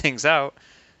sort things out.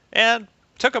 And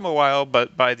took them a while,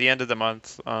 but by the end of the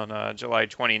month, on July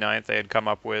 29th, they had come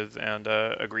up with and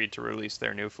agreed to release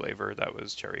their new flavor. That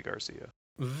was Cherry Garcia.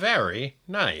 Very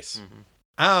nice. Mm-hmm.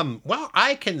 Well,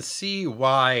 I can see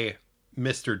why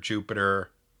Mr.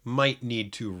 Jupiter might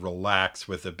need to relax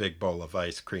with a big bowl of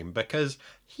ice cream because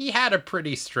he had a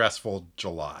pretty stressful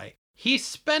July. He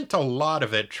spent a lot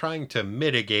of it trying to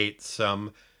mitigate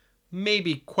some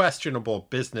maybe questionable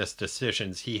business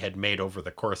decisions he had made over the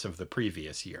course of the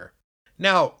previous year.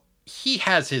 Now, he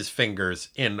has his fingers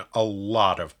in a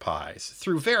lot of pies.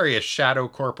 Through various shadow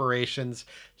corporations,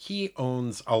 he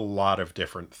owns a lot of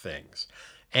different things.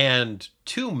 And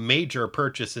two major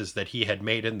purchases that he had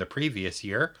made in the previous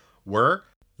year were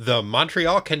the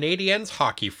Montreal Canadiens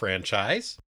hockey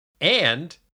franchise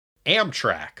and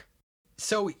Amtrak.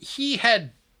 So he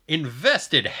had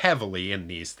invested heavily in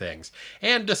these things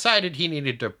and decided he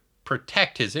needed to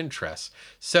protect his interests.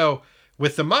 So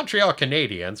with the Montreal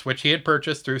Canadiens, which he had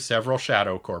purchased through several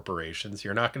shadow corporations,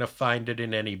 you're not going to find it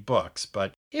in any books,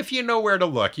 but if you know where to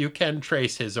look, you can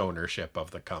trace his ownership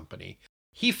of the company.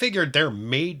 He figured their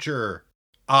major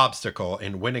obstacle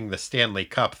in winning the Stanley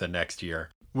Cup the next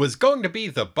year was going to be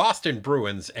the Boston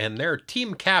Bruins and their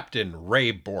team captain,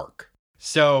 Ray Bourque.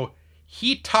 So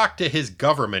he talked to his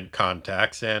government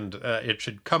contacts, and it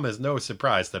should come as no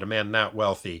surprise that a man that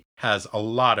wealthy has a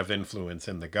lot of influence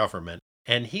in the government.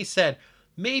 And he said,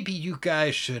 maybe you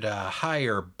guys should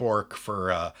hire Bourque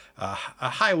for a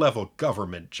high-level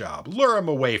government job. Lure him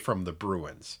away from the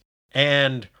Bruins.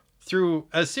 And through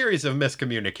a series of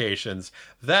miscommunications,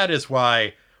 that is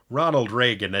why Ronald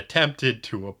Reagan attempted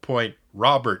to appoint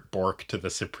Robert Bourque to the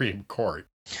Supreme Court.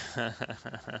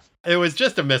 It was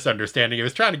just a misunderstanding. He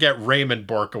was trying to get Raymond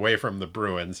Bourque away from the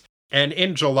Bruins. And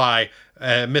in July,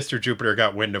 Mr. Jupiter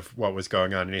got wind of what was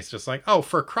going on, and he's just like, oh,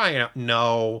 for crying out,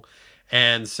 no.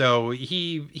 And so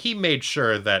he made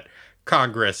sure that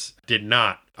Congress did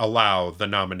not allow the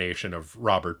nomination of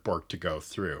Robert Bourque to go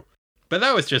through. But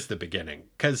that was just the beginning,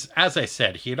 because as I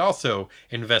said, he had also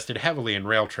invested heavily in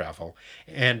rail travel.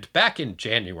 And back in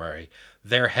January,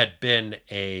 there had been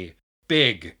a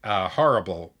big,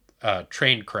 horrible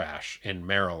train crash in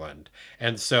Maryland.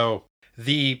 And so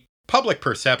the public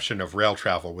perception of rail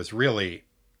travel was really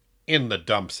in the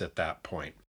dumps at that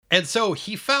point. And so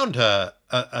he found a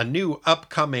new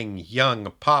upcoming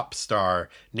young pop star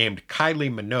named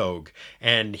Kylie Minogue,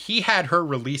 and he had her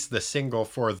release the single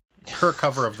for her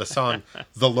cover of the song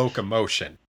The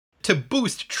Locomotion to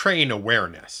boost train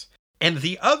awareness. And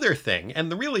the other thing,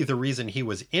 and really the reason he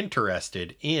was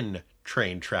interested in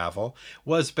train travel,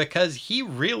 was because he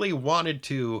really wanted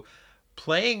to,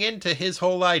 playing into his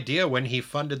whole idea when he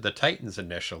funded the Titans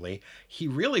initially, he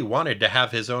really wanted to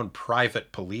have his own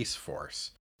private police force.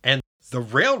 And the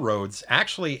railroads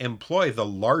actually employ the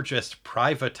largest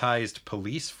privatized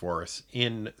police force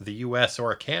in the US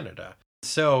or Canada.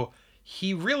 So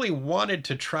he really wanted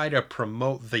to try to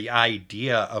promote the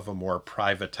idea of a more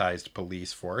privatized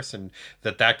police force, and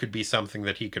that could be something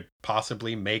that he could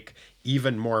possibly make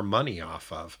even more money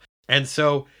off of. And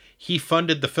so he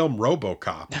funded the film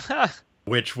RoboCop,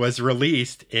 which was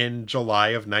released in July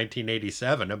of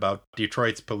 1987 about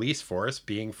Detroit's police force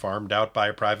being farmed out by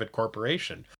a private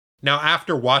corporation. Now,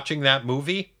 after watching that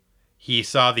movie, he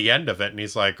saw the end of it and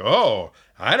he's like, oh,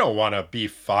 I don't want to be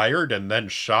fired and then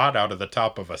shot out of the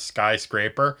top of a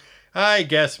skyscraper. I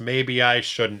guess maybe I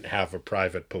shouldn't have a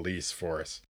private police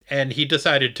force. And he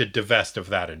decided to divest of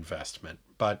that investment.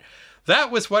 But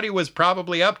that was what he was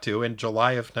probably up to in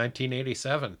July of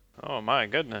 1987. Oh my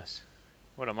goodness.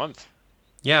 What a month.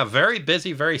 Yeah, very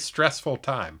busy, very stressful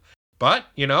time. But,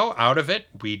 out of it,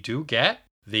 we do get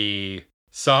the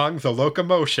song The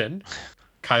Locomotion,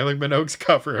 Kylie Minogue's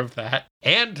cover of that,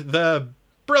 and the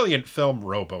brilliant film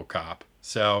RoboCop.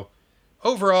 So,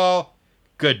 overall,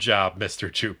 good job,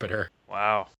 Mr. Jupiter.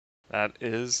 Wow, that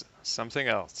is something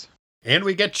else. And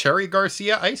we get Cherry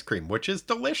Garcia ice cream, which is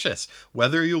delicious,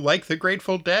 whether you like the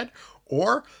Grateful Dead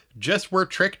or just were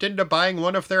tricked into buying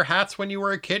one of their hats when you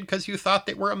were a kid because you thought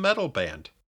they were a metal band.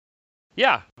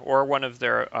 Yeah, or one of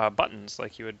their buttons,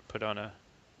 like you would put on a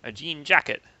jean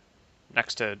jacket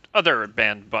next to other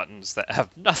band buttons that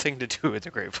have nothing to do with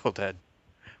the Grateful Dead.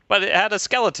 But it had a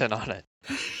skeleton on it.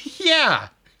 Yeah.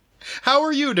 How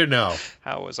are you to know?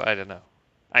 How was I to know?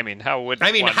 I mean, how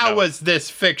know? Was this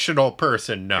fictional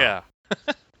person know? Yeah.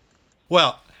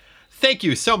 Well, thank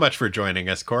you so much for joining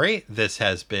us, Corey. This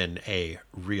has been a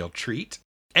real treat.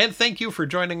 And thank you for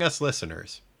joining us,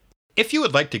 listeners. If you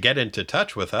would like to get into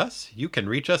touch with us, you can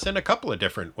reach us in a couple of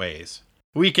different ways.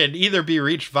 We can either be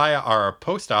reached via our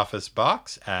post office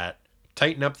box at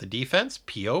Tighten Up the Defense,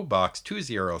 P.O. Box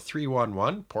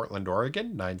 20311, Portland,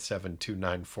 Oregon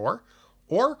 97294,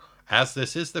 or, as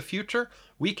this is the future,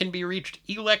 we can be reached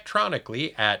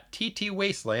electronically at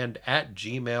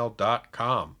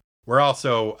ttwasteland@gmail.com. We're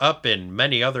also up in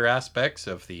many other aspects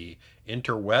of the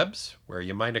interwebs where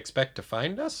you might expect to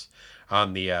find us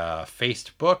on the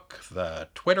Facebook, the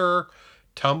Twitter,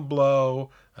 Tumblr,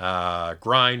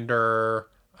 Grindr,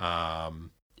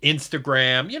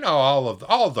 Instagram, all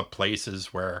of the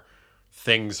places where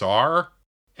things are.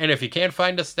 And if you can't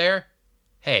find us there,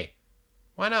 hey,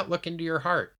 why not look into your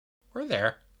heart? We're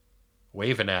there,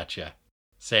 waving at you,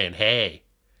 saying, hey,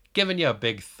 giving you a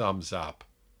big thumbs up.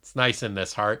 It's nice in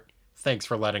this heart. Thanks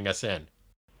for letting us in.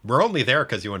 We're only there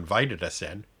because you invited us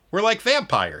in. We're like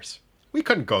vampires. We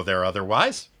couldn't go there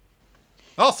otherwise.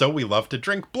 Also, we love to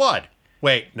drink blood.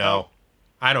 Wait, no.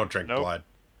 I don't drink blood.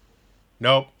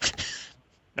 Nope.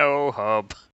 No,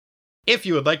 Hub. If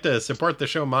you would like to support the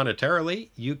show monetarily,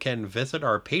 you can visit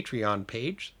our Patreon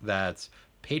page. That's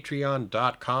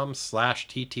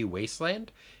patreon.com/ttwasteland.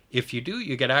 If you do,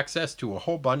 you get access to a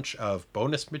whole bunch of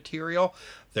bonus material.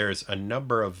 There's a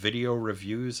number of video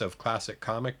reviews of classic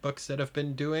comic books that I've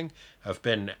been doing. I've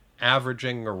been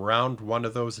averaging around one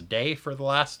of those a day for the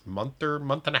last month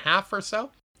and a half or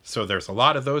so. So there's a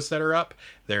lot of those that are up.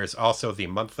 There's also the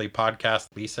monthly podcast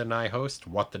Lisa and I host,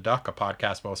 What the Duck, a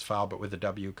podcast most foul but with a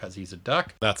W because he's a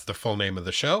duck. That's the full name of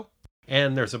the show.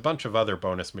 And there's a bunch of other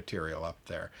bonus material up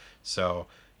there. So,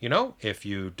 if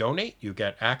you donate, you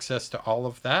get access to all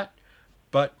of that.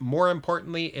 But more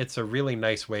importantly, it's a really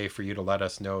nice way for you to let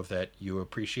us know that you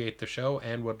appreciate the show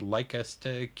and would like us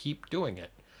to keep doing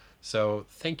it. So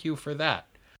thank you for that.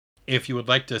 If you would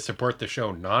like to support the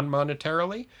show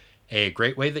non-monetarily, a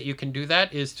great way that you can do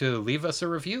that is to leave us a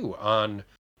review on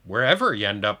wherever you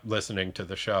end up listening to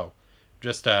the show.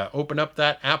 Just open up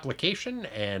that application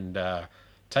and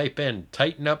type in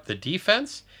Tighten Up the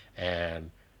Defense,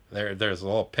 and there's a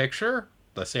little picture,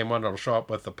 the same one that'll show up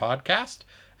with the podcast,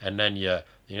 and then you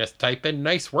just type in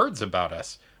nice words about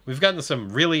us. We've gotten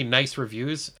some really nice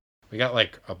reviews. We got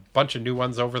like a bunch of new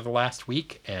ones over the last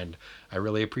week, and I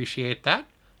really appreciate that.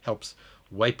 Helps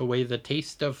wipe away the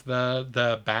taste of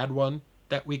the bad one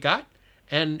that we got.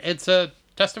 And it's a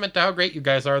testament to how great you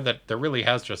guys are that there really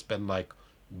has just been like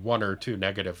one or two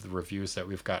negative reviews that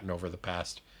we've gotten over the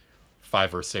past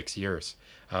 5 or 6 years.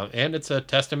 And it's a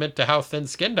testament to how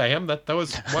thin-skinned I am that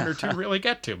those one or two really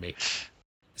get to me.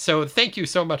 So thank you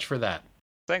so much for that.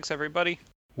 Thanks, everybody.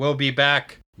 We'll be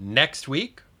back next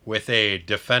week with a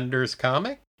Defenders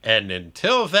comic. And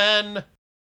until then,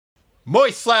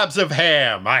 moist slabs of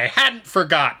ham. I hadn't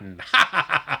forgotten. Ha ha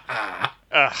ha ha.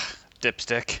 Ugh,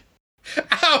 dipstick.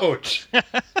 Ouch.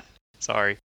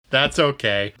 Sorry. That's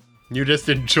okay. You just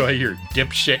enjoy your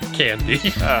dipshit candy.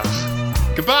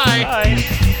 Goodbye. Bye.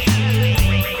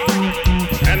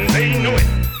 And they know it.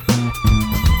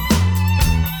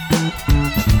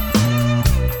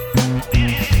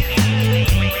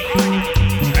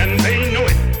 And they know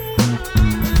it.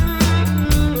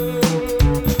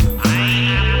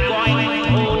 I'm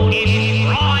going to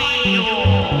destroy you.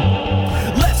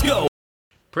 Let's go.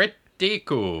 Pretty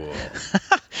cool.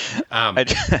 I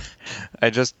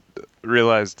just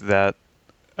realized that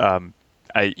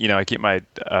I keep my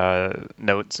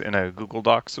notes in a Google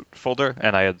Docs folder,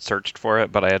 and I had searched for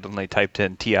it, but I had only typed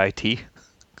in TIT.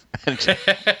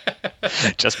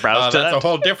 Just browsed that's a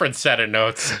whole different set of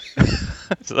notes.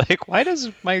 It's like, why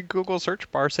does my Google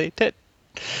search bar say tit?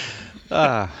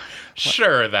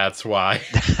 Sure, that's why.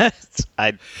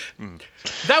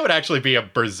 That would actually be a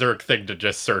berserk thing to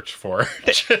just search for.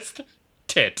 Just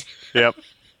tit. Yep.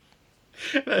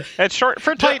 It's short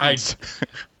for Titans.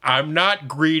 I'm not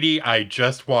greedy. I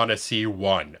just want to see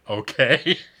one,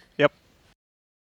 okay?